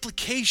very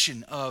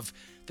implication of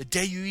the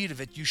day you eat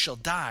of it, you shall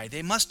die.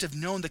 They must have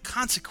known the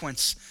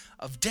consequence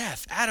of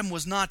death. Adam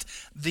was not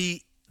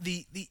the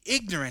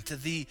ignorant,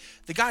 the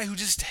guy who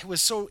just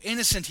was so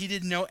innocent he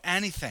didn't know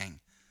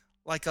anything,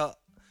 like a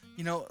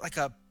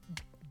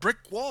brick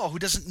wall who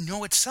doesn't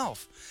know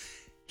itself.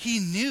 He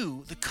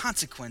knew the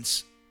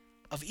consequence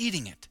of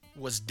eating it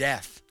was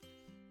death.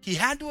 He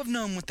had to have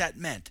known what that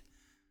meant,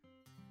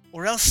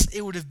 or else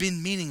it would have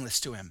been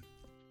meaningless to him.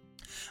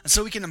 And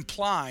so we can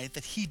imply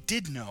that he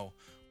did know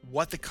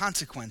what the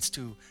consequence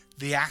to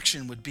the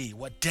action would be,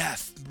 what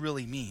death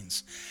really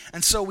means.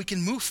 And so we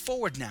can move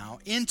forward now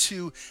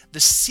into the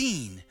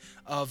scene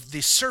of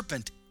the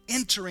serpent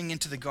entering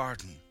into the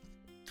garden.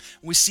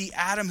 We see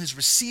Adam has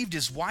received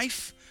his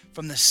wife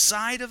from the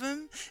side of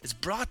him, is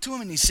brought to him,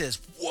 and he says,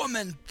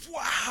 woman,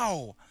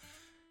 wow.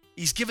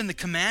 He's given the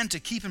command to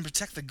keep and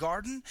protect the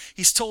garden.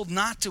 He's told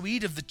not to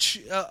eat of the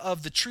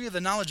tree of the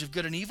knowledge of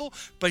good and evil,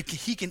 but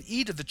he can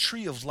eat of the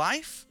tree of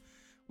life.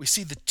 We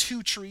see the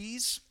two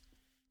trees.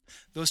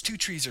 Those two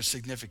trees are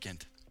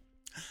significant.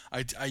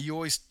 I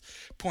always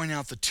point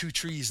out the two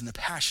trees in the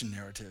Passion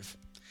narrative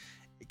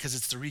because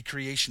it's the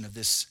recreation of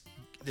this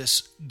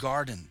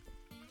garden.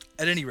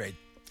 At any rate,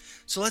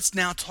 so let's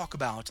now talk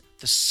about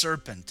the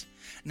serpent.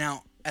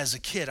 Now, as a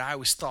kid, I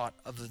always thought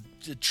of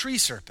the tree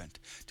serpent,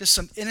 just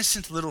some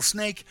innocent little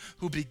snake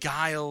who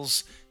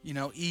beguiles,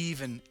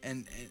 Eve,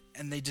 and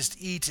they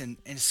just eat, and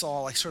it's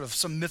all like sort of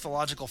some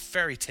mythological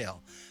fairy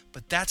tale.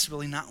 But that's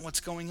really not what's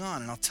going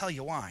on, and I'll tell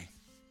you why.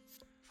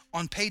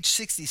 On page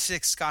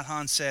 66, Scott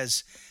Hahn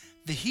says,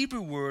 the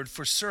Hebrew word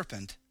for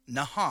serpent,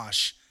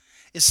 nahash,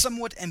 is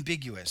somewhat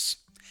ambiguous.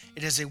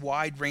 It has a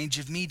wide range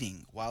of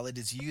meaning. While it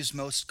is used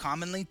most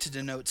commonly to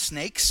denote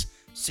snakes,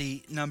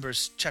 see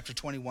Numbers chapter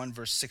 21,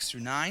 verse 6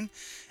 through 9,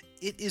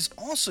 it is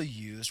also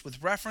used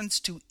with reference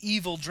to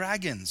evil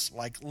dragons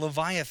like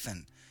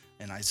Leviathan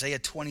in Isaiah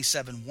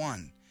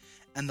 27:1,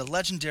 and the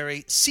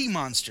legendary sea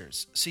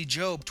monsters, see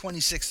Job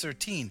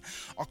 26:13.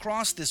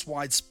 Across this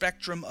wide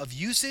spectrum of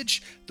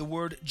usage, the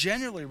word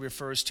generally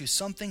refers to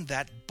something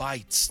that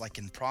bites, like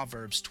in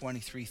Proverbs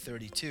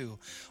 23:32,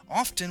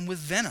 often with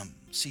venom,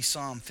 see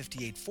Psalm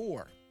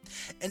 58:4.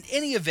 In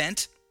any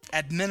event,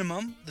 at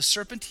minimum, the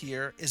serpent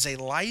here is a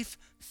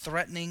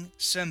life-threatening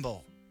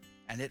symbol,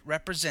 and it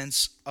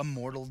represents a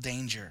mortal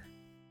danger.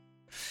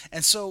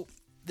 And so,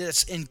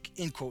 that's in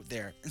quote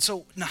there. And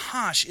so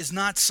Nahash is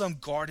not some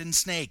garden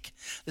snake.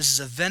 This is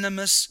a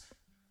venomous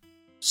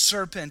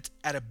serpent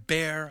at a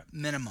bare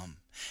minimum.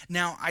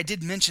 Now, I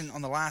did mention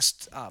on the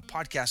last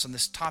podcast on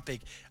this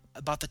topic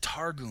about the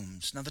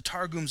Targums. Now, the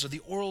Targums are the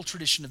oral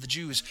tradition of the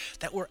Jews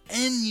that were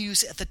in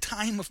use at the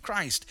time of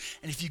Christ.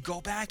 And if you go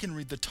back and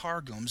read the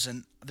Targums,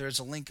 and there's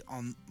a link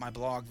on my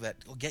blog that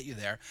will get you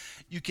there,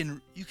 you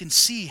can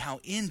see how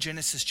in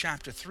Genesis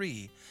chapter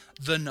 3,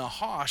 the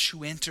Nahash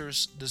who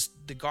enters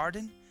the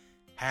garden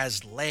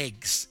has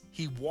legs.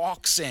 He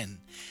walks in.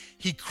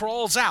 He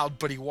crawls out,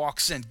 but he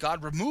walks in.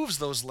 God removes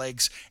those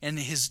legs in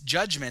his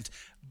judgment,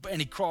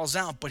 and he crawls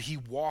out, but he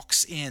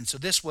walks in. So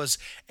this was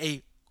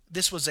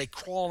a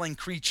crawling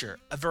creature,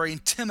 a very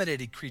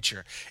intimidating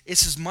creature.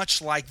 This is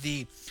much like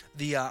the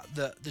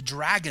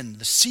dragon,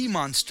 the sea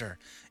monster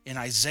in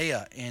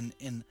Isaiah and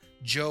in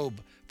Job.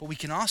 But we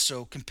can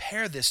also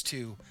compare this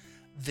to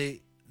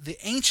the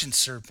ancient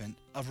serpent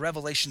of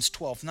Revelations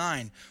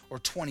 12:9 or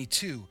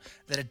 22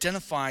 that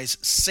identifies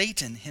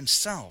Satan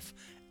himself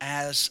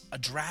as a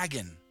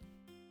dragon.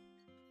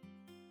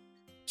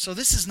 So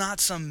this is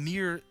not some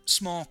mere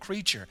small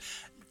creature.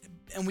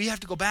 And we have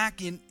to go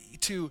back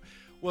into,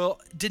 well,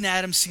 didn't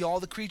Adam see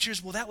all the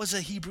creatures? Well, that was a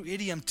Hebrew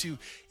idiom to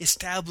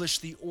establish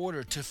the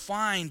order, to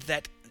find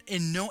that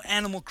in no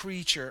animal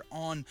creature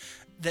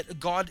that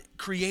God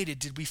created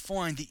did we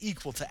find the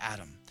equal to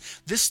Adam.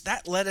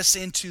 That led us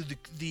into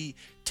the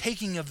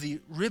taking of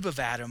the rib of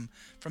Adam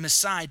from his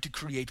side to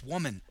create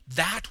woman.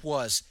 That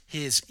was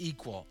his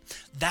equal.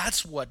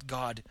 That's what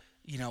God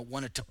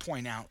wanted to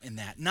point out in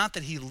that. Not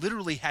that he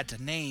literally had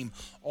to name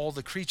all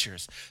the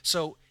creatures.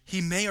 So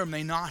he may or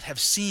may not have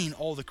seen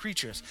all the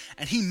creatures.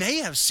 And he may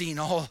have seen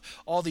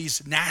all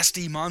these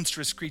nasty,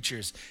 monstrous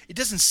creatures. It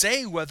doesn't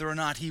say whether or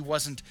not he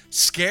wasn't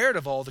scared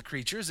of all the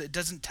creatures. It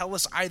doesn't tell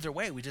us either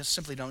way. We just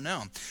simply don't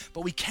know.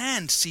 But we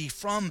can see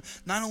from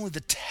not only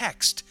the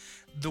text,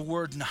 the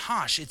word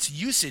Nahash, its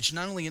usage,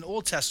 not only in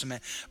Old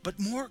Testament, but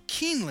more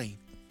keenly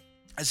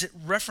as it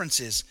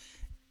references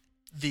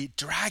the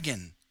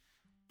dragon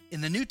in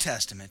the New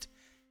Testament,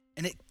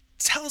 and it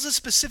tells us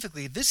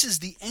specifically this is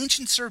the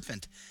ancient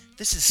serpent.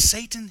 This is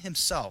Satan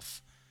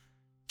himself.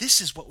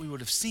 This is what we would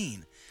have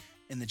seen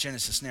in the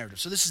Genesis narrative.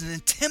 So this is an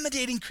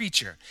intimidating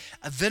creature,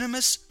 a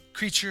venomous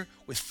creature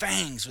with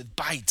fangs, with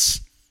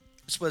bites.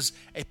 This was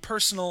a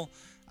personal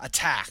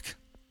attack.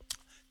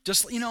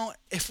 Just,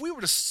 if we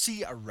were to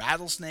see a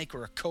rattlesnake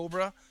or a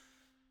cobra,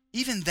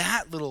 even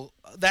that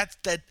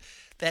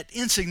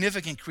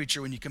insignificant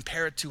creature, when you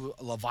compare it to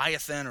a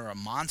Leviathan or a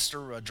monster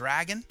or a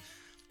dragon,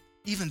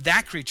 even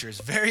that creature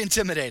is very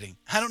intimidating.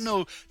 I don't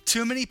know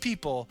too many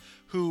people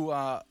who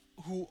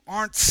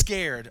aren't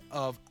scared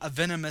of a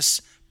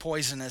venomous,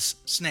 poisonous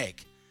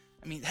snake.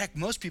 I mean, heck,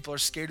 most people are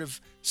scared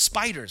of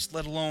spiders,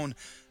 let alone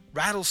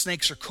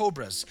rattlesnakes or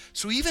cobras.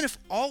 So even if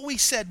all we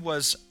said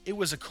was it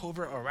was a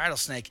cobra or a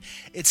rattlesnake,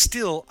 it's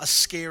still a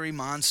scary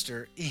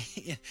monster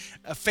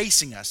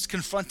facing us,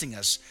 confronting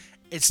us.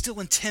 It's still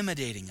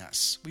intimidating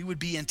us. We would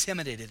be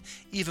intimidated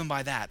even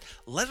by that,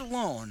 let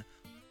alone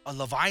a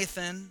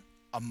Leviathan,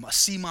 a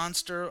sea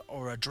monster,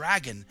 or a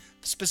dragon,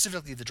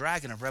 specifically the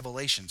dragon of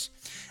Revelations.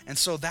 And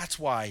so that's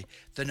why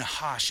the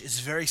Nahash is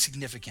very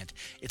significant.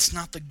 It's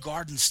not the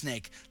garden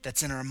snake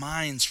that's in our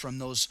minds from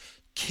those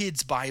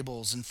kids'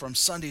 Bibles and from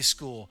Sunday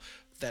school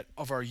that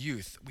of our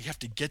youth. We have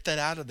to get that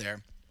out of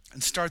there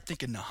and start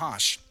thinking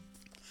Nahash,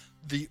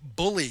 the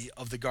bully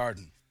of the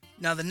garden.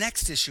 Now, the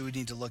next issue we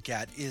need to look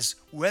at is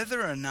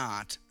whether or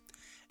not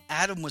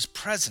Adam was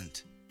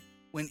present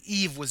when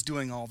Eve was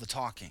doing all the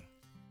talking.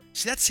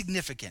 See, that's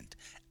significant.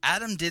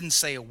 Adam didn't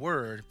say a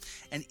word,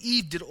 and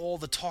Eve did all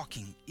the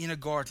talking in a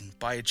garden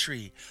by a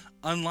tree.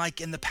 Unlike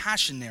in the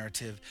Passion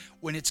narrative,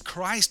 when it's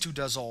Christ who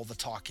does all the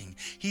talking.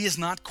 He is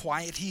not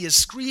quiet, he is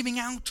screaming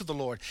out to the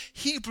Lord.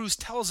 Hebrews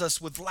tells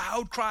us with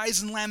loud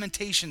cries and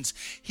lamentations,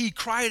 he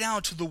cried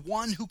out to the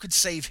one who could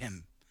save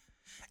him.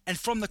 And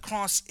from the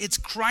cross, it's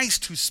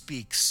Christ who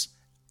speaks,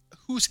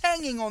 who's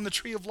hanging on the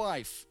tree of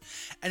life.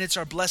 And it's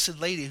our Blessed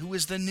Lady who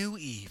is the new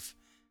Eve.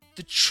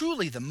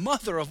 Truly the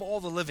mother of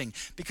all the living,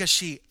 because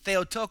she,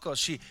 Theotokos,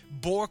 she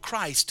bore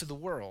Christ to the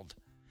world.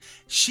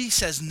 She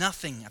says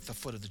nothing at the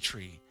foot of the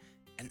tree.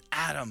 And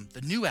Adam,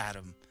 the new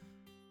Adam,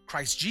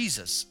 Christ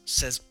Jesus,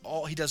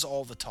 he does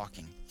all the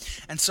talking.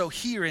 And so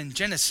here in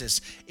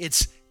Genesis,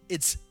 it's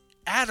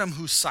Adam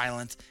who's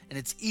silent, and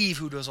it's Eve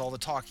who does all the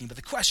talking. But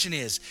the question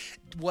is,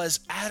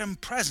 was Adam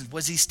present?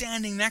 Was he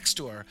standing next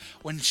to her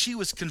when she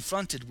was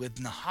confronted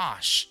with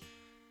Nahash?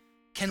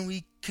 Can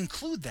we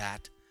conclude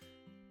that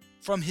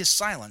from his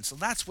silence? So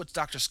that's what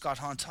Dr. Scott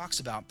Hahn talks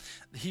about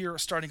here,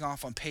 starting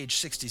off on page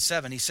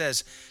 67. He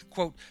says,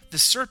 quote, "The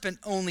serpent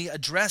only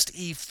addressed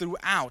Eve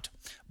throughout,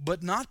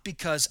 but not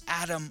because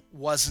Adam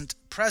wasn't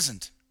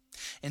present.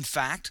 In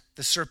fact,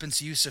 the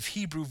serpent's use of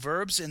Hebrew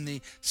verbs in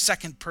the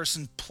second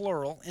person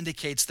plural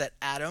indicates that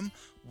Adam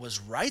was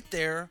right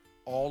there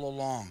all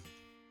along.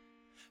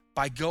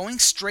 By going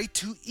straight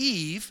to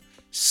Eve,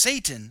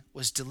 Satan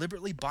was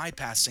deliberately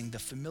bypassing the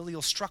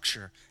familial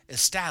structure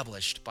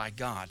established by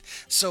God."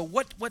 So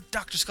what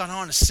Dr. Scott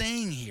Hahn is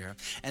saying here,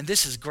 and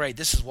this is great.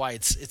 This is why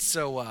it's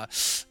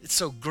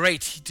so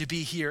great to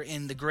be here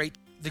in the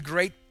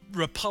great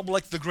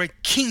republic, the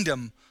great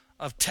kingdom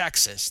of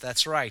Texas.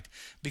 That's right,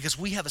 because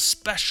we have a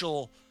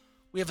special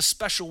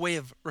way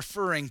of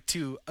referring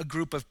to a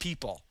group of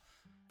people.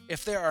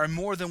 If there are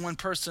more than one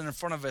person in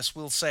front of us,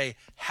 we'll say,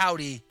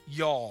 "Howdy,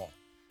 y'all."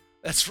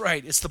 That's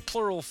right. It's the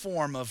plural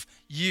form of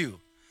you.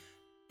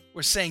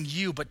 We're saying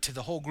you, but to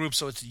the whole group,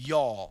 so it's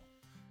y'all.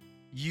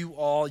 You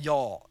all,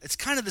 y'all. It's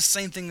kind of the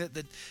same thing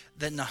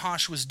that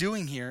Nahash was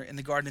doing here in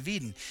the Garden of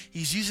Eden.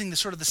 He's using the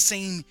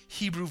same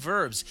Hebrew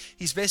verbs.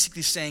 He's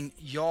basically saying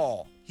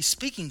y'all. He's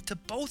speaking to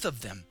both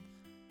of them.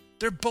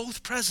 They're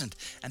both present.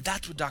 And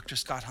that's what Dr.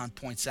 Scott Hahn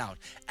points out.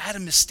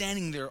 Adam is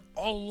standing there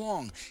all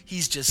along.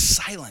 He's just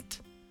silent.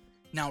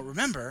 Now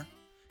remember,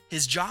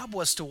 his job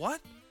was to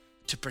what?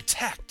 To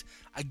protect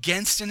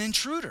against an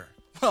intruder.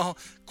 Well,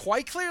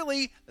 quite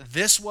clearly,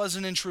 this was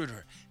an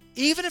intruder.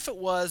 Even if it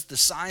was the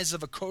size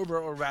of a cobra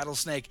or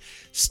rattlesnake,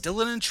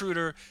 still an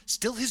intruder,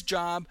 still his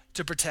job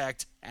to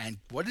protect. And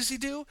what does he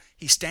do?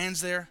 He stands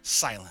there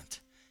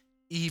silent.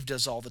 Eve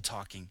does all the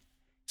talking.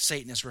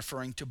 Satan is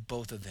referring to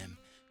both of them.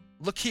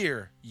 Look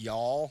here,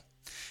 y'all.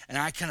 And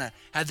I kind of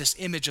had this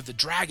image of the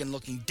dragon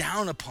looking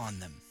down upon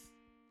them.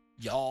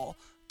 Y'all,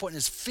 putting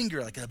his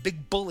finger, like a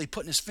big bully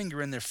putting his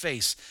finger in their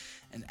face.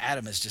 And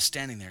Adam is just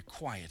standing there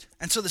quiet.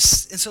 And so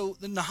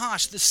the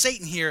Nahash, the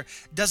Satan here,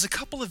 does a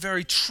couple of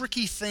very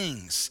tricky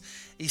things.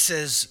 He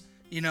says,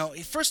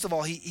 first of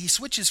all, he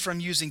switches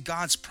from using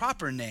God's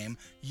proper name,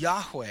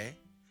 Yahweh,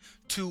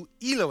 to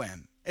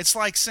Elohim. It's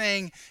like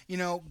saying,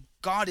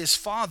 God is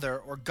Father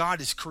or God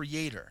is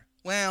Creator.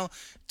 Well,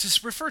 to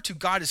refer to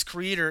God as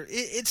Creator,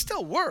 it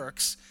still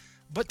works,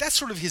 but that's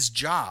sort of his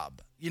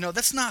job.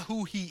 That's not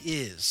who he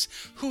is.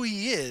 Who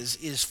he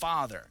is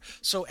Father.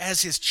 So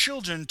as his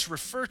children, to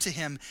refer to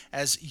him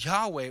as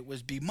Yahweh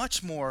would be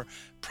much more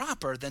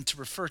proper than to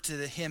refer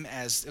to him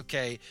as,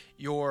 okay,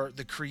 you're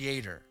the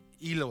Creator,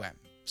 Elohim.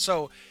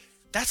 So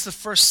that's the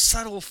first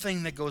subtle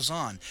thing that goes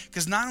on.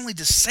 Because not only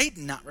does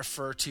Satan not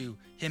refer to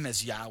him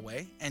as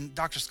Yahweh, and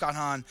Dr. Scott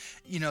Hahn,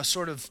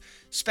 sort of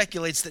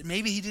speculates that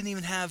maybe he didn't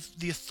even have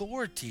the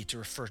authority to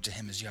refer to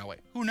him as Yahweh.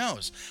 Who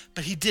knows?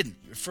 But he didn't.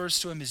 He refers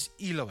to him as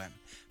Elohim.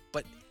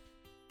 But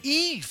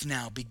Eve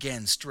now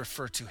begins to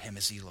refer to him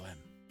as Elohim.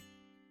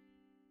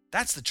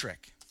 That's the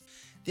trick.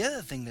 The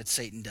other thing that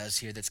Satan does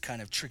here that's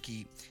kind of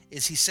tricky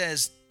is he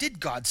says, "Did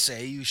God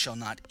say you shall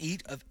not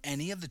eat of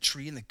any of the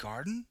tree in the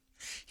garden?"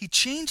 He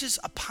changes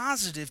a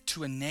positive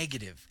to a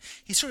negative.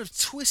 He sort of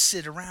twists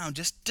it around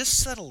just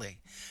subtly,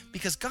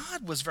 because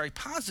God was very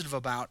positive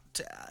about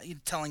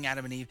telling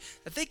Adam and Eve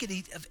that they could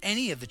eat of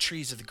any of the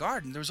trees of the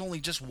garden. There was only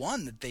just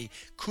one that they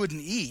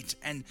couldn't eat,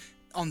 and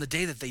on the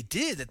day that they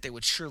did, that they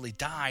would surely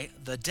die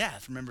the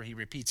death. Remember, he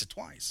repeats it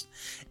twice.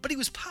 But he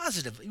was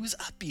positive. He was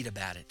upbeat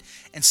about it.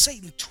 And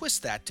Satan twists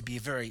that to be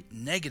a very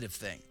negative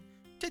thing.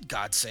 Did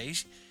God say,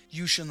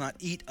 "You shall not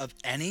eat of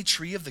any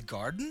tree of the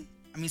garden"?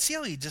 I mean, see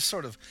how he just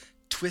sort of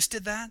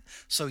twisted that?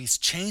 So he's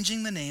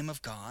changing the name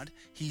of God.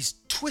 He's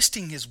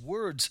twisting his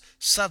words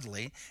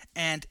subtly.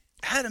 And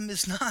Adam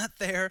is not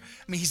there.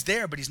 I mean, he's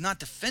there, but he's not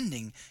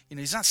defending.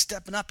 He's not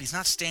stepping up. He's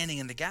not standing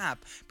in the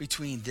gap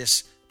between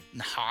this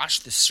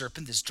Nahash, this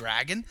serpent, this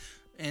dragon,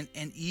 and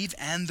Eve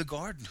and the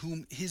garden,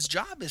 whom his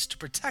job is to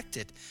protect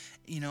it,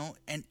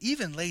 and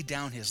even lay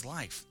down his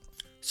life.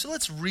 So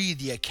let's read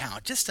the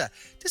account just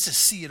to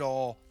see it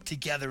all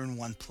together in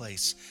one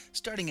place.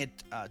 Starting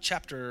at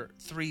chapter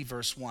 3,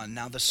 verse 1.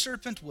 Now the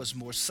serpent was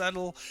more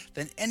subtle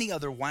than any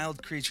other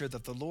wild creature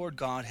that the Lord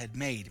God had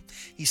made.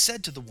 He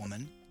said to the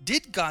woman,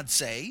 "Did God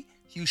say,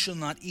 'You shall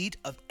not eat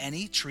of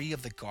any tree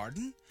of the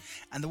garden'?"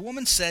 And the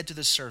woman said to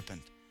the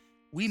serpent,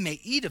 "We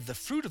may eat of the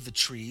fruit of the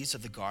trees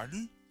of the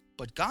garden,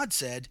 but God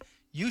said,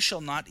 'You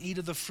shall not eat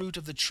of the fruit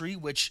of the tree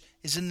which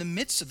is in the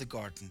midst of the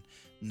garden,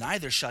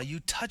 neither shall you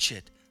touch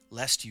it,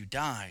 lest you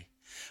die.'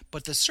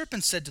 But the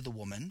serpent said to the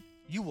woman,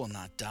 'You will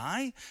not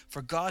die,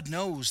 for God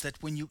knows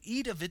that when you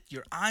eat of it,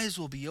 your eyes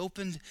will be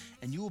opened,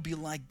 and you will be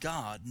like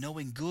God,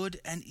 knowing good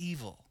and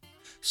evil.'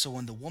 So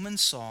when the woman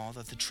saw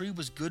that the tree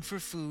was good for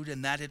food,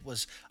 and that it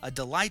was a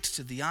delight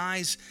to the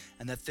eyes,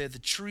 and that the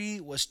tree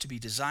was to be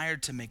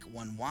desired to make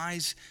one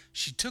wise,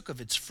 she took of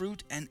its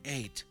fruit and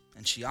ate.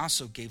 And she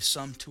also gave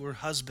some to her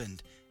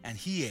husband, and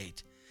he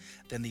ate.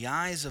 Then the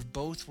eyes of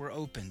both were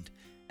opened,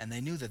 and they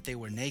knew that they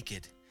were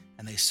naked.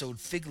 And they sewed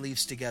fig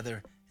leaves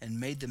together and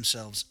made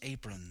themselves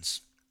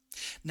aprons."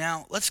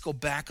 Now, let's go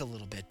back a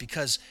little bit,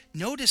 because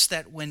notice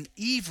that when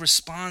Eve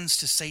responds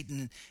to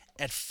Satan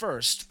at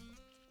first,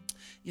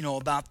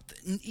 about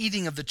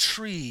eating of the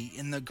tree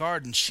in the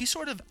garden, she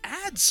sort of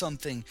adds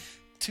something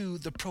to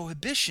the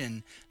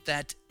prohibition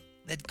that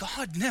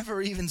God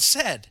never even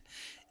said.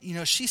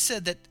 She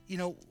said that,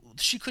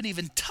 she couldn't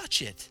even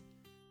touch it.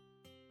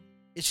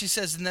 She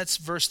says, and that's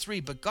verse 3,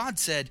 "But God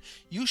said,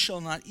 'You shall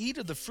not eat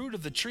of the fruit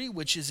of the tree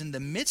which is in the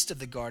midst of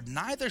the garden,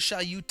 neither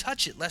shall you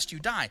touch it, lest you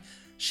die.'"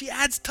 She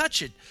adds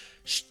touch it.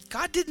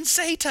 God didn't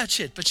say touch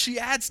it, but she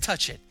adds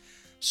touch it.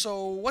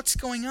 So what's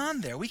going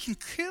on there? We can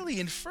clearly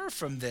infer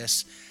from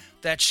this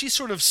that she's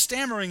sort of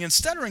stammering and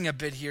stuttering a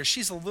bit here.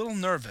 She's a little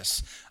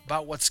nervous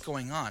about what's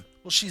going on.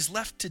 Well, she's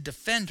left to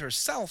defend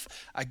herself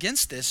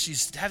against this.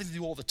 She's having to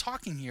do all the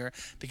talking here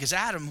because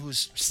Adam,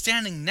 who's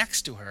standing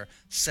next to her,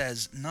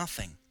 says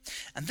nothing.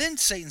 And then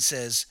Satan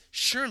says,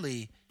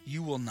 "Surely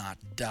you will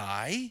not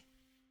die."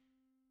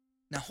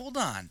 Now hold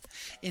on.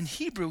 In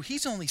Hebrew,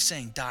 he's only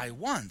saying die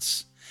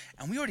once.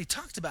 And we already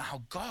talked about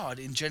how God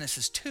in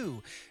Genesis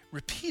 2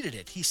 repeated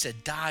it. He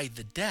said, "Die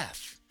the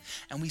death."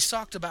 And we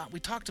talked about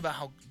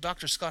how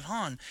Dr. Scott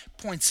Hahn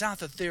points out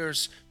that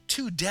there's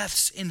two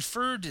deaths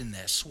inferred in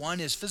this.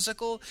 One is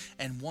physical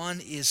and one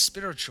is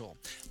spiritual.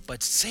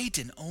 But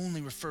Satan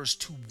only refers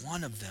to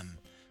one of them.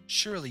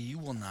 "Surely you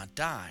will not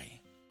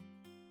die."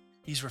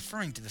 He's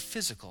referring to the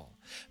physical,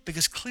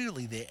 because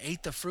clearly they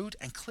ate the fruit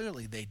and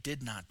clearly they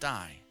did not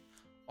die.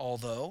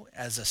 Although,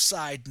 as a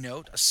side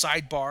note, a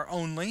sidebar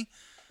only,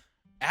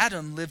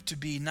 Adam lived to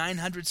be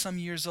 900 some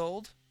years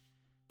old.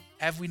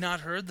 Have we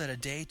not heard that a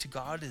day to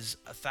God is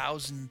a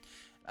thousand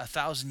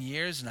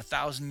years, and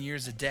 1,000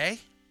 years a day?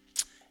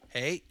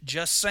 Hey,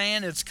 just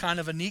saying, it's kind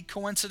of a neat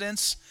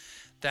coincidence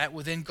that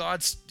within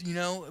God's,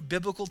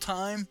 biblical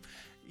time,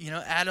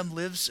 Adam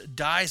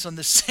dies on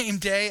the same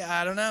day.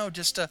 I don't know,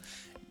 just a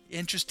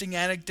interesting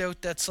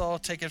anecdote, that's all.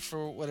 Take it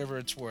for whatever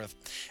it's worth.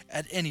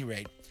 At any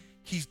rate,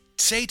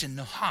 Satan,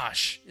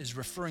 Nahash, is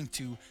referring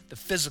to the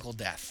physical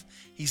death.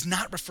 He's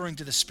not referring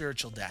to the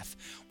spiritual death.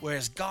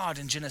 Whereas God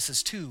in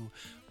Genesis 2,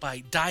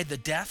 by die the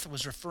death,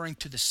 was referring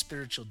to the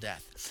spiritual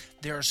death.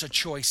 There is a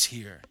choice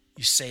here.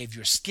 You save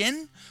your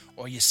skin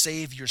or you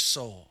save your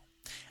soul.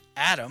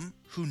 Adam,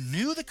 who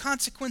knew the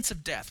consequence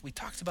of death, we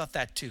talked about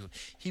that too.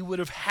 He would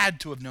have had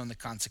to have known the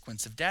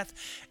consequence of death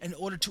in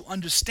order to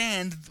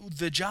understand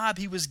the job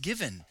he was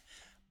given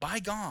by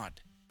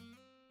God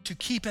to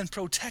keep and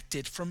protect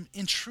it from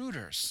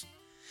intruders.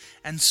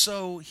 And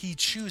so he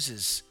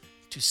chooses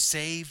to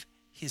save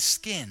his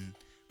skin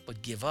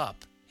but give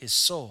up his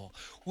soul,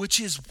 which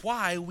is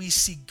why we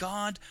see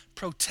God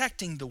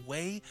protecting the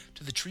way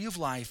to the tree of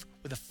life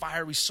with a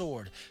fiery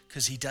sword,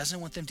 because he doesn't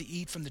want them to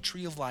eat from the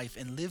tree of life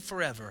and live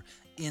forever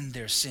in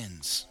their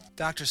sins.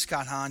 Dr.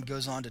 Scott Hahn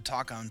goes on to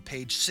talk on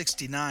page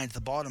 69 at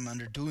the bottom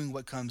under doing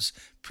what comes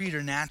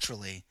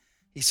preternaturally.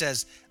 He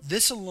says,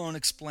 "This alone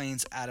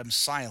explains Adam's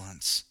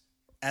silence.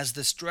 As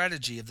the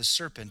strategy of the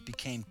serpent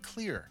became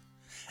clear,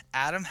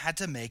 Adam had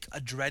to make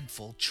a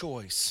dreadful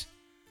choice.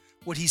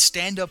 Would he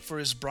stand up for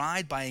his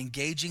bride by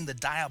engaging the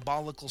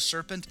diabolical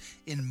serpent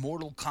in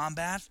mortal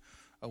combat,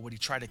 or would he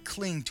try to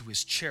cling to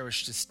his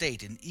cherished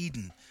estate in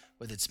Eden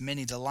with its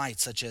many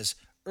delights such as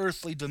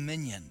earthly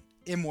dominion,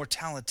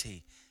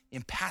 immortality,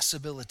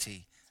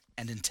 impassibility,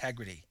 and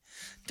integrity?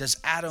 Does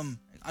Adam,"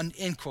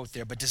 end quote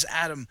there, but does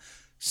Adam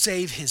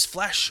save his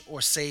flesh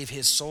or save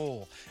his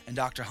soul? And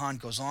Dr. Hahn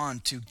goes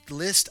on to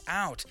list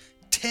out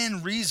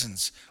 10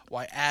 reasons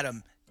why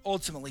Adam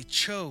ultimately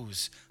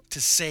chose to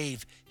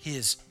save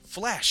his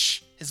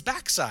flesh, his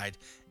backside,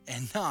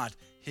 and not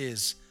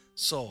his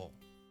soul.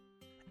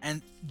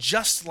 And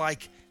just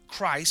like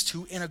Christ,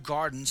 who in a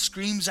garden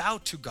screams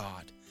out to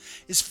God,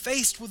 is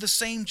faced with the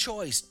same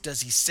choice.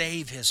 Does he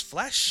save his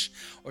flesh,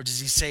 or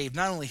does he save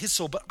not only his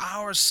soul, but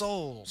our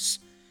souls?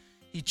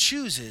 He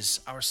chooses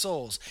our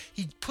souls.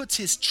 He puts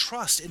his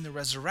trust in the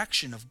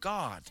resurrection of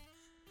God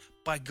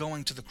by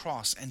going to the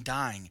cross and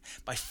dying,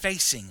 by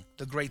facing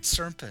the great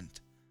serpent.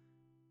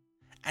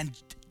 And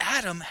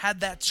Adam had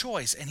that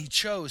choice, and he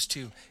chose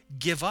to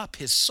give up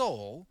his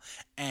soul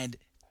and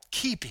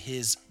keep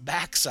his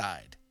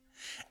backside.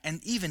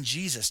 And even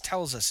Jesus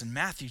tells us in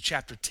Matthew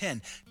chapter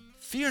 10,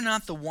 fear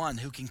not the one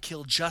who can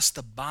kill just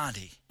the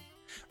body.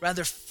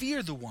 Rather,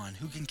 fear the one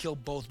who can kill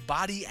both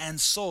body and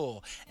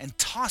soul and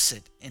toss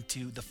it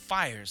into the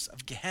fires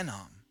of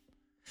Gehenna.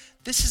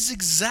 This is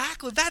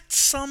exactly, that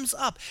sums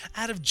up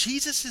out of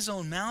Jesus'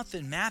 own mouth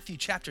in Matthew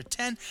chapter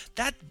 10,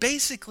 that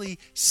basically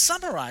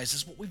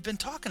summarizes what we've been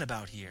talking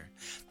about here.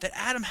 That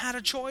Adam had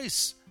a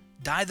choice.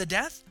 Die the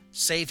death,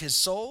 save his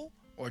soul,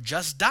 or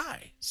just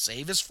die,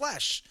 save his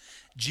flesh.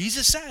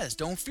 Jesus says,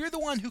 don't fear the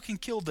one who can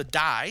kill the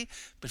die,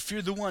 but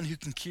fear the one who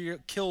can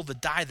kill the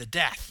die the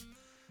death.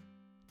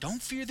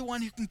 Don't fear the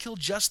one who can kill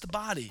just the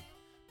body.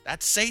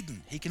 That's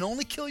Satan. He can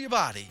only kill your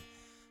body.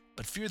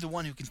 But fear the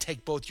one who can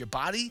take both your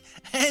body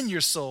and your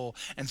soul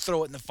and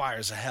throw it in the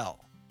fires of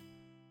hell.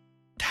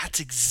 That's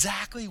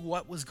exactly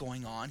what was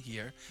going on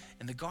here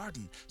in the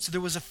garden. So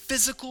there was a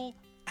physical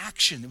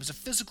action. There was a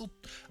physical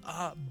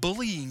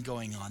bullying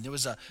going on. There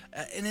was an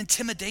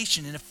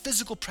intimidation and a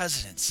physical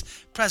presence.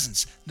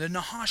 The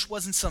Nahash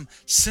wasn't some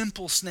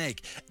simple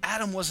snake.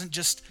 Adam wasn't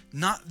just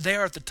not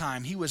there at the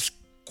time. He was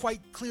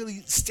quite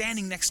clearly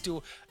standing next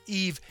to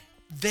Eve,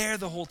 there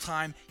the whole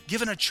time,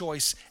 given a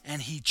choice,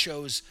 and he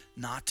chose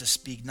not to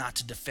speak, not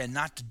to defend,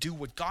 not to do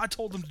what God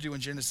told him to do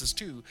in Genesis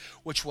 2,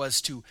 which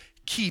was to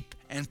keep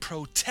and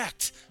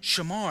protect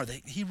Shamar,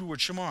 the Hebrew word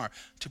Shamar,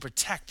 to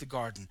protect the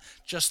garden,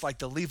 just like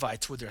the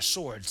Levites with their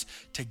swords,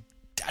 to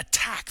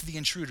attack the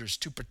intruders,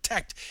 to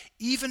protect,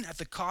 even at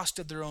the cost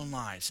of their own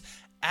lives.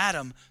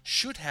 Adam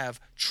should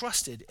have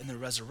trusted in the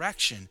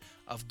resurrection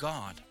of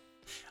God.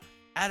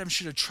 Adam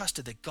should have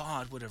trusted that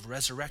God would have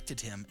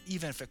resurrected him,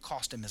 even if it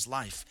cost him his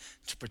life,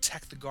 to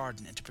protect the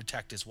garden and to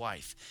protect his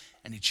wife,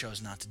 and he chose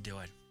not to do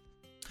it.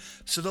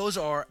 So those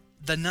are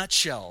the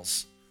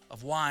nutshells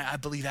of why I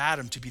believe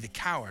Adam to be the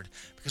coward,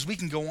 because we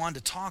can go on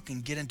to talk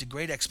and get into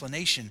great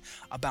explanation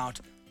about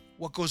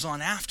what goes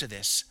on after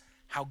this,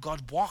 how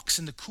God walks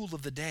in the cool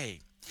of the day,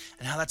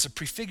 and how that's a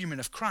prefigurement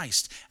of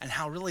Christ, and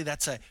how really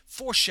that's a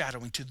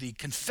foreshadowing to the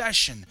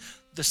confession,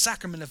 the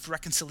sacrament of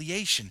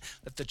reconciliation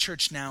that the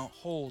church now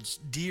holds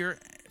dear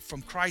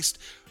from Christ,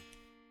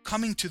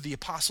 coming to the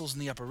apostles in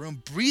the upper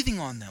room, breathing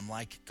on them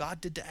like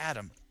God did to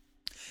Adam,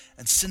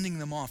 and sending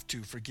them off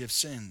to forgive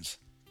sins.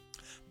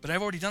 But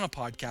I've already done a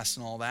podcast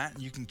and all that,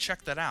 and you can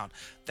check that out.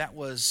 That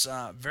was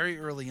very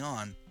early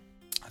on.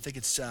 I think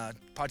it's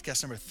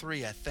podcast number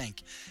 3, I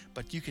think.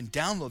 But you can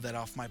download that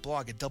off my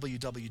blog at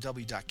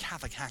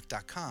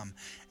www.catholichack.com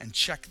and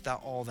check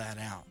all that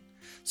out.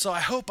 So I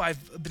hope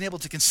I've been able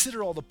to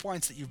consider all the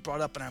points that you've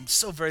brought up, and I'm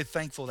so very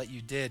thankful that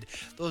you did.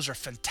 Those are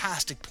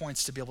fantastic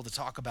points to be able to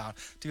talk about,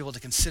 to be able to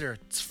consider,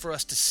 for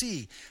us to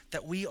see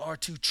that we are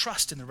to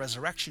trust in the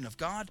resurrection of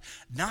God,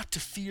 not to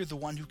fear the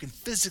one who can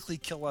physically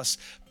kill us,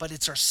 but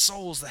it's our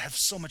souls that have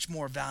so much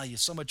more value,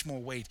 so much more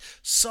weight,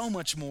 so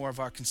much more of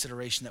our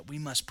consideration, that we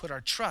must put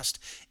our trust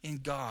in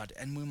God,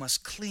 and we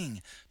must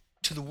cling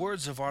to the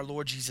words of our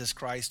Lord Jesus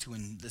Christ, who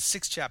in the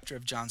 6th chapter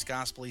of John's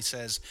Gospel, he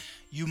says,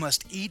 "You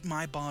must eat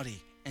my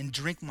body and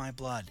drink my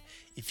blood,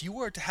 if you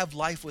are to have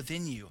life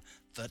within you,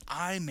 that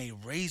I may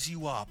raise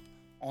you up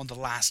on the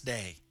last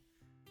day."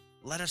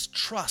 Let us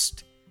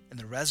trust in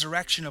the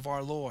resurrection of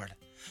our Lord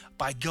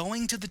by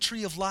going to the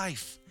tree of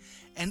life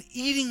and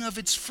eating of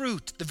its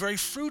fruit, the very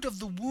fruit of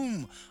the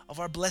womb of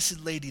our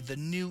Blessed Lady, the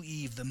new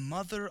Eve, the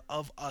mother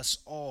of us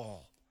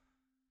all.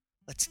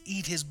 Let's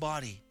eat his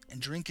body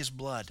and drink his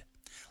blood.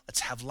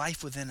 Let's have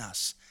life within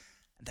us,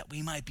 and that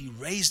we might be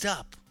raised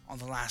up on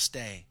the last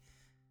day.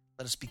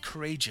 Let us be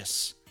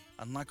courageous.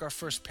 Unlike our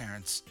first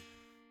parents,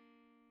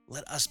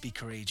 let us be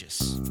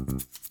courageous.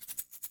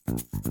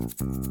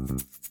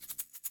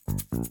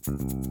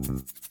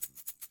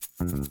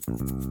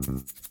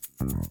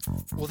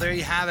 Well, there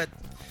you have it.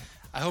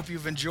 I hope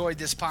you've enjoyed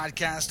this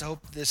podcast. I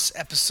hope this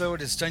episode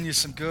has done you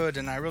some good,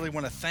 and I really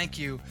want to thank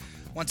you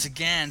once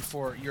again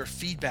for your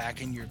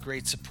feedback and your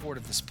great support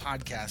of this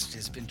podcast. It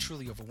has been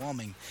truly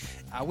overwhelming.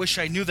 I wish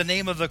I knew the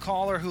name of the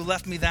caller who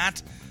left me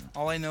that.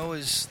 All I know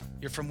is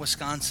you're from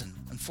Wisconsin.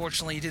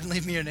 Unfortunately, you didn't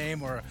leave me your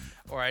name, or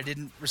I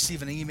didn't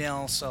receive an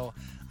email, so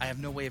I have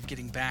no way of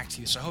getting back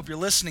to you. So I hope you're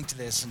listening to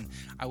this, and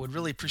I would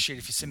really appreciate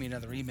if you send me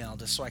another email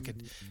just so I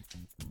could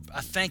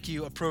thank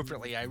you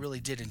appropriately. I really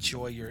did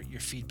enjoy your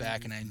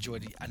feedback, and I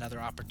enjoyed another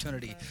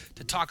opportunity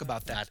to talk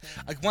about that.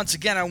 Once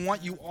again, I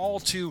want you all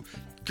to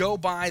go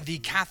by the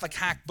Catholic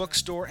Hack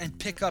bookstore and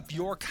pick up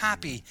your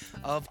copy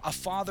of A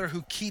Father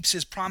Who Keeps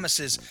His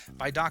Promises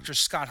by Dr.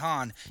 Scott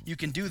Hahn. You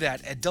can do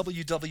that at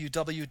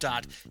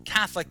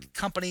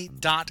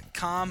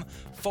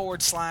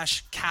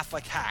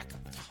www.catholicccompany.com/Catholic Hack.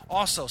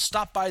 Also,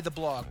 stop by the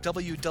blog,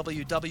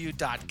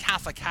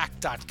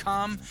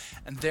 www.catholichack.com,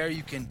 and there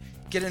you can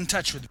get in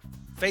touch with me.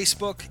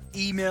 Facebook,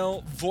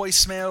 email,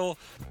 voicemail,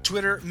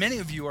 Twitter. Many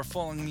of you are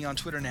following me on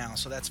Twitter now,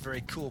 so that's very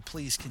cool.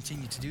 Please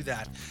continue to do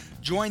that.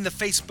 Join the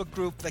Facebook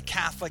group, The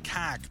Catholic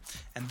Hack,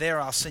 and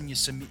there I'll send you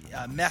some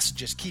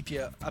messages, keep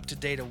you up to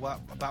date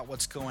about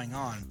what's going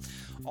on.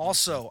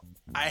 Also,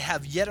 I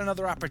have yet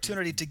another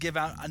opportunity to give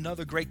out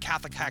another great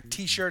Catholic Hack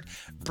t-shirt.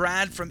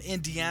 Brad from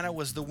Indiana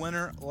was the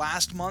winner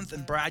last month,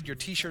 and Brad, your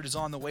t-shirt is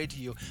on the way to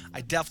you.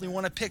 I definitely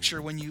want a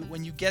picture when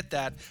you get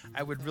that.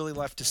 I would really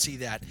love to see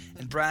that.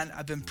 And Brad,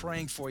 I've been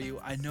praying for you.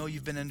 I know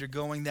you've been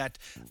undergoing that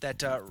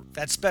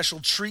special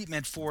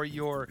treatment for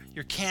your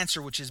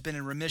cancer, which has been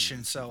in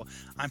remission. So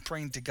I'm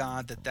praying to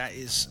God that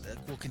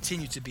will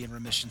continue to be in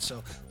remission.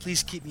 So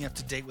please keep me up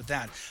to date with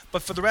that.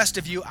 But for the rest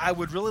of you, I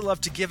would really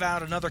love to give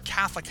out another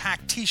Catholic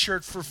Hack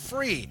t-shirt for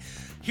free.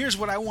 Here's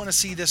what I want to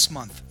see this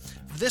month.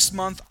 This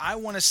month, I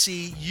want to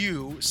see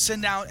you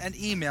send out an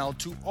email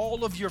to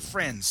all of your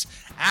friends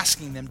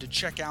asking them to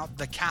check out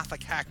the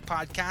Catholic Hack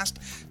podcast,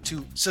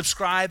 to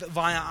subscribe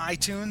via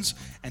iTunes,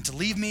 and to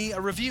leave me a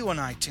review on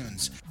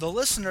iTunes. The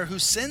listener who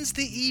sends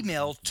the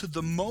email to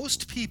the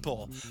most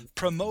people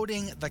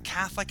promoting the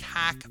Catholic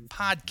Hack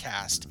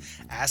podcast,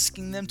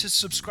 asking them to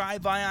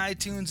subscribe via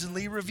iTunes and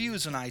leave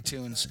reviews on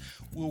iTunes,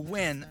 will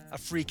win a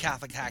free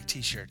Catholic Hack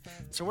t-shirt.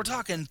 So we're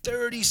talking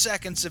 30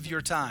 seconds of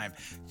your time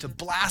to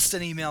blast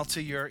an email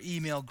to your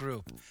email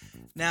group.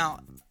 Now,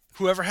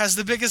 whoever has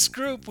the biggest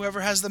group,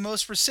 whoever has the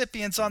most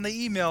recipients on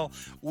the email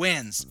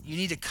wins. You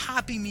need to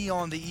copy me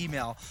on the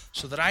email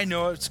so that I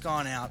know it's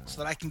gone out, so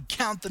that I can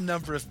count the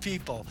number of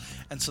people,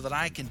 and so that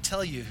I can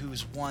tell you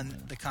who's won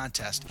the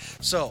contest.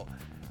 So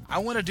I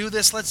want to do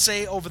this, let's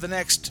say, over the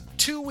next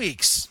 2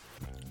 weeks.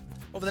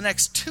 Over the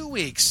next 2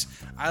 weeks,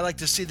 I like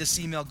to see this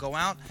email go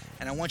out,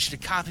 and I want you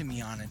to copy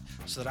me on it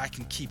so that I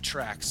can keep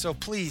track. So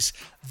please,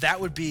 that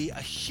would be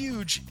a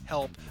huge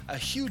help, a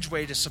huge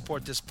way to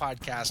support this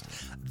podcast.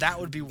 That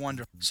would be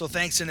wonderful. So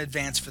thanks in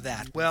advance for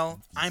that.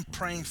 Well, I'm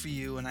praying for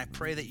you, and I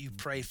pray that you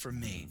pray for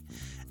me.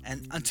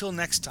 And until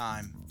next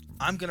time,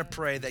 I'm going to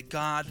pray that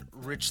God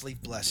richly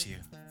bless you.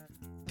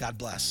 God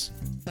bless.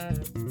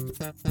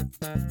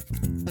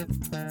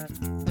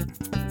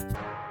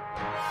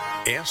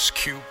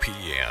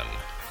 SQPN,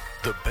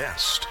 the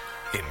best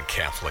in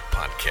Catholic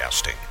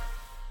podcasting.